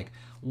value of like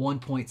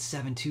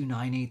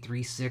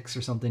 1.729836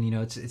 or something. You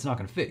know, it's not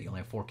going to fit. You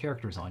only have 4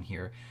 characters on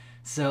here.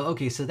 So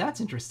okay, so that's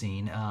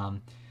interesting.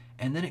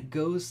 And then it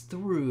goes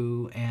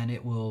through and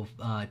it will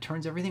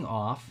turns everything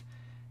off,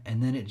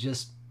 and then it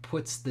just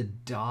puts the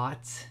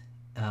dot.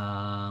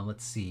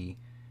 Let's see.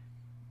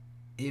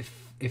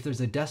 If there's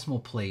a decimal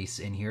place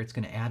in here, it's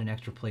going to add an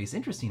extra place.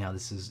 Interesting how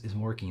this is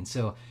working.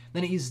 So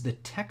then it uses the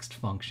text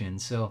function.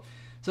 So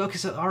okay,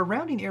 so our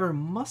rounding error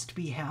must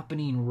be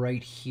happening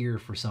right here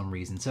for some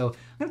reason. So I'm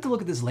gonna have to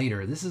look at this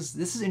later. This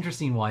is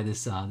interesting why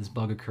this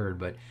bug occurred,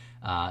 but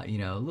you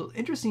know, a little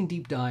interesting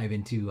deep dive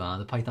into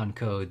the Python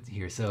code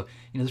here. So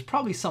you know, there's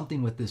probably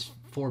something with this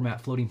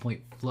floating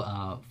point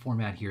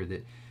format here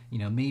that, you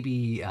know,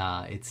 maybe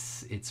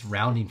it's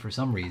rounding for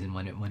some reason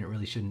when it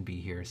really shouldn't be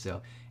here.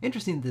 So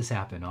interesting that this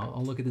happened.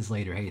 I'll look at this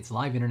later. Hey, it's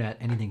live internet.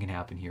 Anything can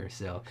happen here.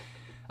 So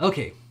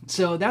okay,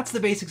 so that's the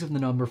basics of the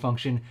number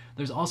function.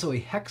 There's also a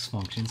hex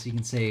function, so you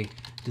can say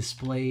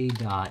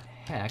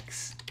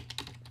display.hex,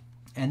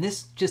 and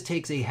this just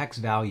takes a hex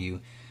value.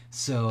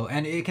 So,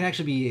 and it can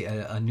actually be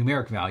a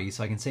numeric value.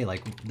 So I can say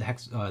like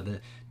the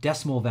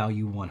decimal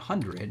value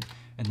 100,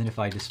 and then if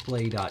I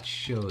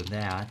display.show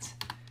that,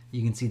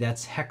 you can see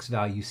that's hex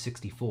value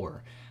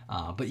 64.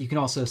 But you can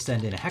also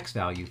send in a hex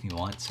value if you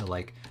want. So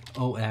like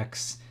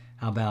OX,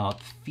 how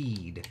about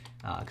feed?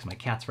 Because my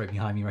cat's right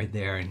behind me right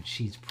there, and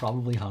she's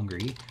probably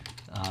hungry.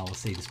 We'll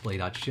say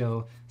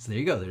display.show. So there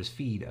you go, there's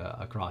feed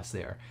across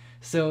there.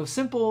 So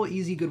simple,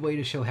 easy, good way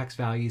to show hex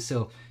values.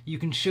 So you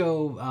can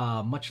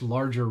show much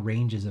larger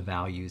ranges of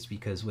values,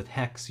 because with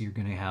hex you're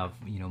going to have,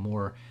 you know,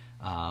 more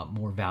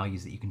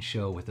values that you can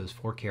show with those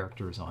 4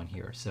 characters on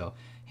here. So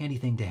handy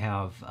thing to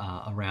have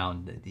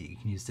around that you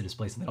can use to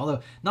display something.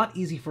 Although not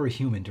easy for a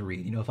human to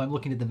read. You know, if I'm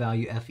looking at the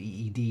value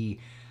FEED,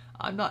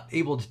 I'm not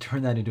able to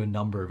turn that into a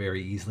number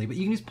very easily. But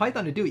you can use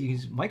Python to do it. You can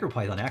use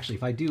MicroPython actually.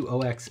 If I do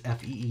OX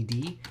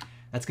FEED,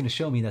 that's going to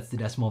show me that's the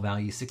decimal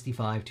value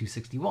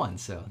 65,261.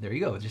 So there you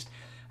go. Just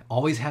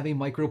always have a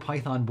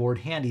MicroPython board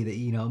handy that,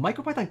 you know,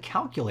 MicroPython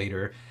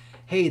calculator.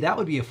 Hey, that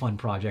would be a fun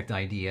project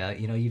idea.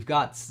 You know,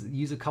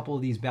 use a couple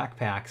of these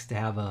backpacks to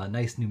have a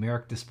nice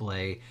numeric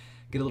display.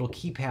 get a little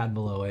keypad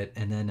below it,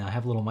 and then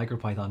have a little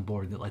MicroPython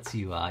board that lets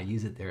you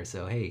use it there.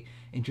 So hey,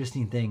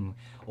 interesting thing.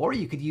 Or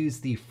you could use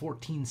the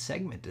 14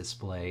 segment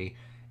display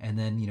and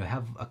then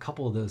have a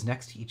couple of those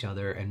next to each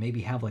other and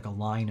maybe have like a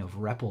line of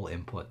REPL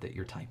input that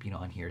you're typing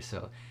on here.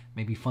 So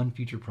maybe fun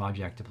future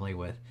project to play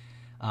with.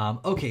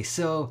 Okay,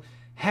 so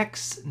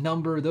hex,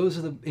 number, those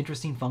are the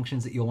interesting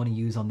functions that you'll want to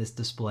use on this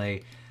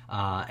display.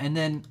 And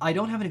then I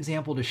don't have an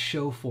example to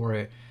show for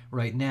it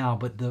right now,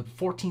 but the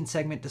 14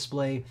 segment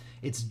display,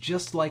 it's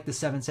just like the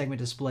 7 segment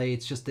display.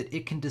 It's just that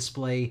it can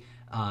display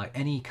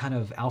any kind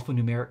of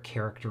alphanumeric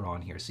character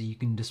on here. So you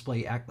can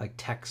display like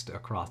text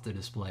across the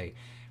display.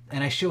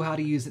 And I show how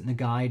to use it in the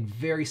guide,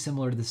 very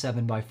similar to the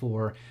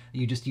 7x4.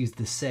 You just use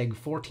the seg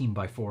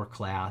 14x4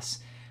 class.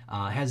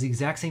 It has the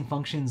exact same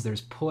functions. There's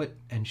put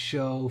and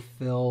show,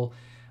 fill,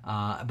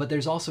 but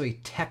there's also a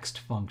text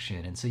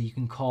function. And so you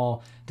can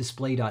call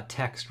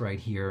display.text right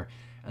here,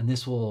 and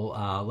this will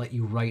let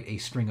you write a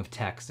string of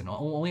text, and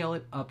only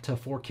up to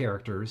 4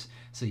 characters,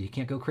 so you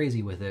can't go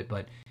crazy with it,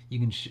 but you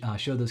can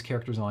show those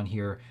characters on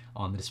here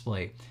on the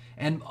display.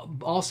 And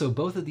also,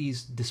 both of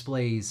these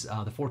displays,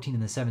 the 14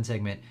 and the 7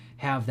 segment,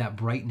 have that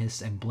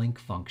brightness and blink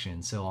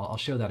function. So I'll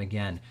show that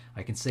again.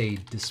 I can say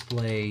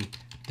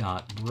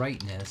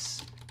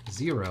display.brightness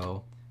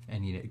 0,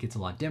 and it gets a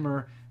lot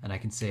dimmer. And I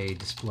can say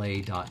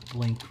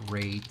display.blink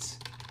rate,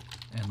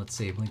 and let's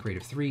say a blink rate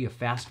of 3, a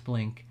fast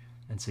blink.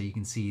 And so you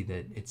can see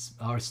that it's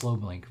our slow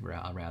blink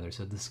rather.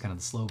 So this is kind of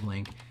the slow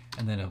blink,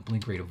 and then a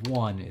blink rate of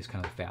 1 is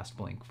kind of a fast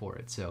blink for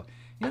it. So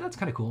that's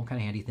kind of cool,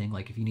 kind of handy thing.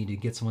 Like if you need to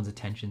get someone's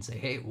attention, say,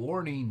 hey,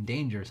 warning,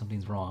 danger,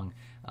 something's wrong.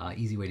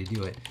 Easy way to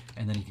do it.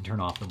 And then you can turn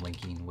off the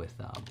blinking with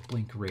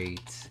blink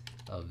rate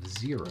of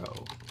 0.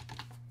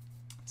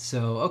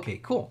 So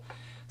okay, cool.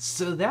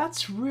 So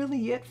that's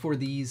really it for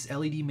these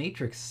LED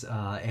matrix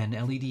and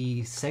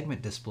LED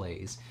segment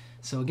displays.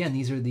 So again,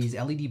 these are these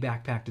LED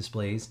backpack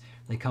displays.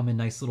 They come in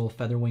nice little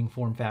FeatherWing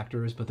form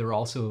factors, but they're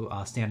also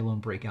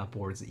standalone breakout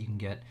boards that you can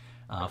get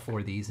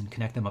for these and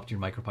connect them up to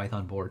your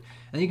MicroPython board.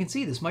 And you can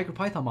see this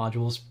MicroPython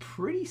module is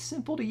pretty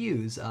simple to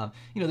use.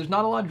 There's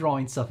not a lot of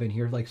drawing stuff in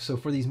here. Like, so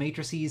for these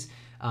matrices,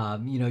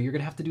 you're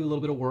gonna have to do a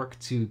little bit of work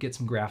to get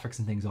some graphics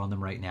and things on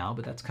them right now,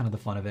 but that's kind of the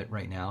fun of it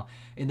right now.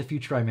 In the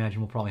future, I imagine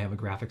we'll probably have a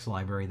graphics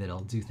library that'll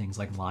do things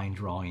like line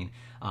drawing.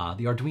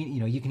 The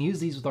Arduino, you can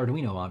use these with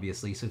Arduino,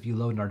 obviously. So if you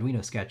load an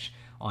Arduino sketch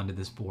onto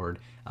this board,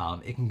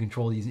 it can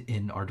control these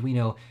in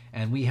Arduino.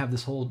 And we have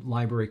this whole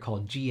library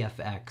called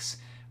GFX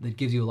that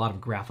gives you a lot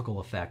of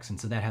graphical effects, and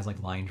so that has like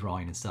line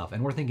drawing and stuff.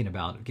 And we're thinking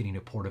about getting a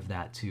port of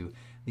that to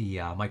the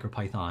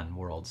MicroPython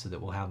world, so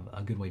that we'll have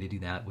a good way to do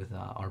that with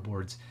our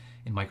boards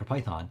in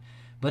MicroPython.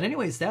 But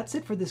anyways, that's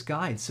it for this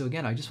guide. So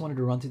again, I just wanted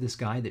to run through this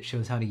guide that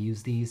shows how to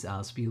use these.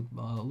 This will be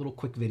a little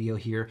quick video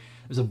here.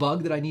 There's a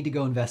bug that I need to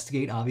go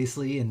investigate,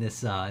 obviously, in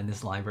this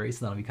library,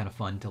 so that'll be kind of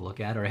fun to look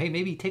at. Or hey,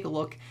 maybe take a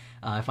look.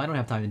 If I don't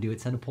have time to do it,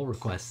 send a pull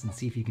request and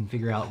see if you can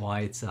figure out why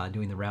it's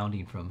doing the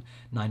rounding from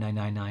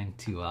 9999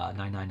 to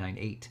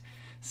 9998.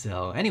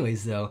 So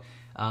anyways, though,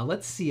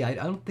 let's see. I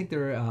don't think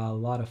there are a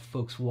lot of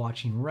folks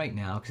watching right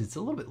now because it's a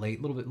little bit late,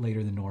 a little bit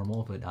later than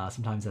normal, but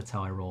sometimes that's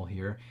how I roll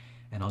here.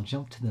 And I'll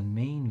jump to the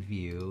main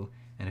view,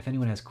 and if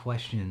anyone has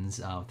questions,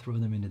 throw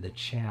them into the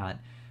chat.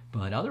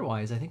 But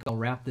otherwise, I think I'll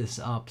wrap this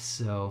up.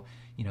 So,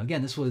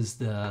 again, this was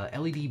the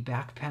LED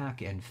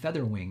backpack and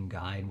FeatherWing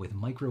guide with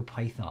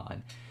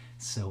MicroPython.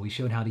 So we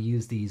showed how to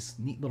use these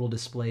neat little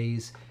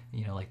displays,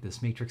 like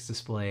this matrix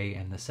display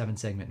and the 7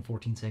 segment and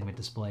 14 segment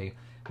display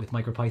with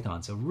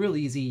MicroPython. So real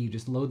easy, you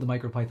just load the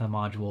MicroPython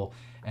module,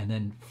 and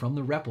then from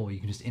the REPL, you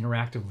can just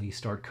interactively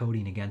start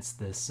coding against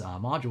this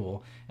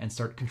module and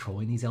start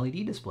controlling these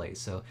LED displays.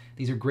 So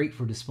these are great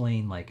for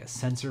displaying like a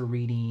sensor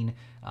reading,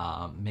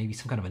 maybe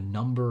some kind of a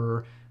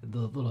number.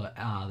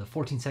 The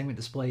 14 segment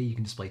display, you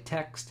can display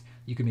text.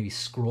 You can maybe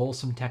scroll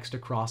some text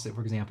across it,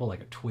 for example, like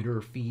a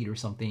Twitter feed or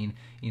something.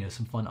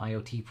 Some fun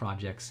IoT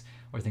projects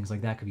or things like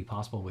that could be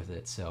possible with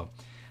it. So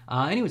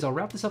anyways, I'll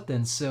wrap this up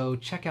then. So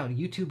check out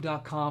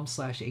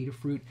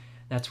youtube.com/Adafruit.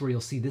 That's where you'll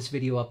see this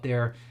video up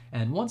there.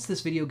 And once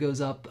this video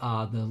goes up,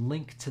 the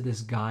link to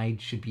this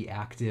guide should be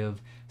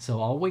active.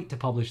 So I'll wait to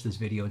publish this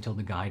video until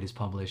the guide is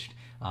published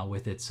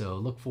with it. So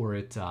look for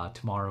it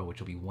tomorrow, which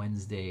will be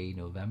Wednesday,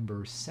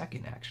 November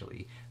 2nd,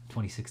 actually,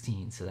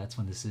 2016. So that's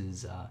when this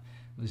is.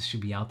 This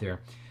should be out there.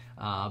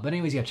 But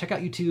anyways, yeah, check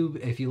out YouTube.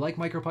 If you like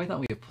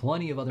MicroPython, we have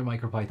plenty of other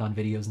MicroPython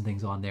videos and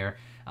things on there.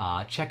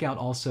 Check out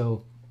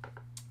also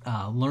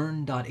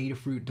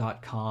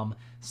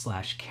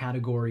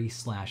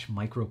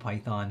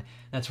learn.adafruit.com/category/MicroPython.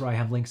 That's where I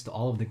have links to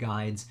all of the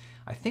guides.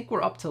 I think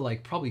we're up to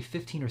like probably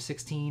 15 or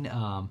 16.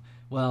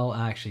 Well,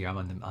 actually, I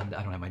don't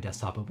have my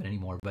desktop open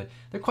anymore, but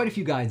there are quite a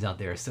few guides out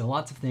there, so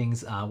lots of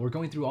things. We're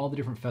going through all the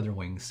different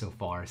FeatherWings so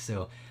far.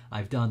 So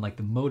I've done like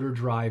the motor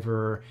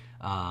driver.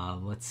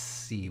 Let's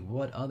see,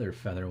 what other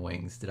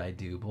FeatherWings did I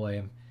do? Boy,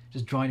 I'm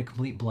just drawing a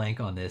complete blank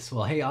on this.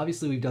 Well, hey,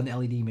 obviously we've done the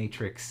LED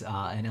matrix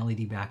and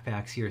LED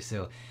backpacks here,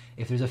 so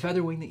if there's a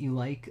FeatherWing that you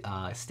like,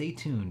 stay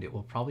tuned. It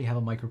will probably have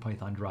a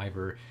MicroPython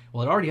driver.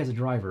 Well, it already has a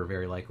driver,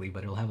 very likely,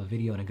 but it'll have a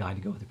video and a guide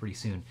to go with it pretty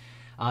soon.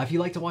 If you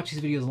like to watch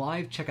these videos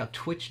live, check out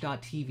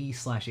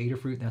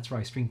twitch.tv/Adafruit. That's where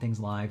I stream things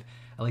live.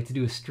 I like to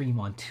do a stream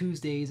on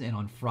Tuesdays and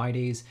on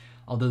Fridays.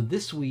 Although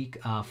this week,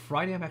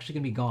 Friday, I'm actually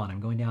going to be gone. I'm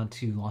going down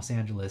to Los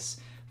Angeles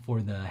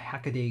for the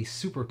Hackaday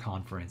Super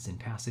Conference in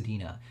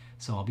Pasadena.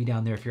 So I'll be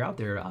down there. If you're out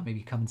there,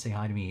 maybe come and say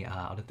hi to me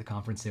out at the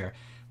conference there.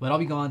 But I'll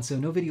be gone, so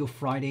no video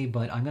Friday,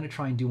 but I'm going to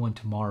try and do one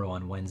tomorrow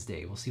on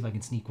Wednesday. We'll see if I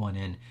can sneak one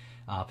in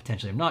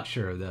potentially. I'm not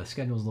sure. The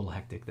schedule's a little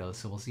hectic, though,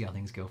 so we'll see how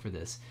things go for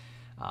this.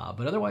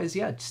 But otherwise,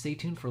 yeah, stay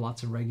tuned for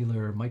lots of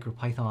regular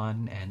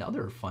MicroPython and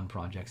other fun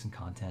projects and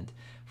content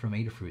from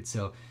Adafruit.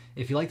 So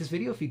if you like this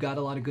video, if you got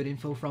a lot of good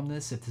info from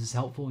this, if this is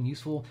helpful and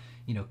useful,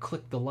 you know,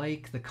 click the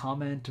like, the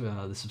comment,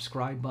 the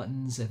subscribe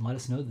buttons, and let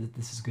us know that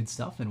this is good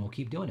stuff, and we'll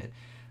keep doing it.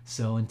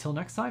 So until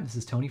next time, this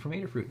is Tony from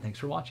Adafruit. Thanks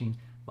for watching.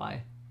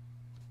 Bye.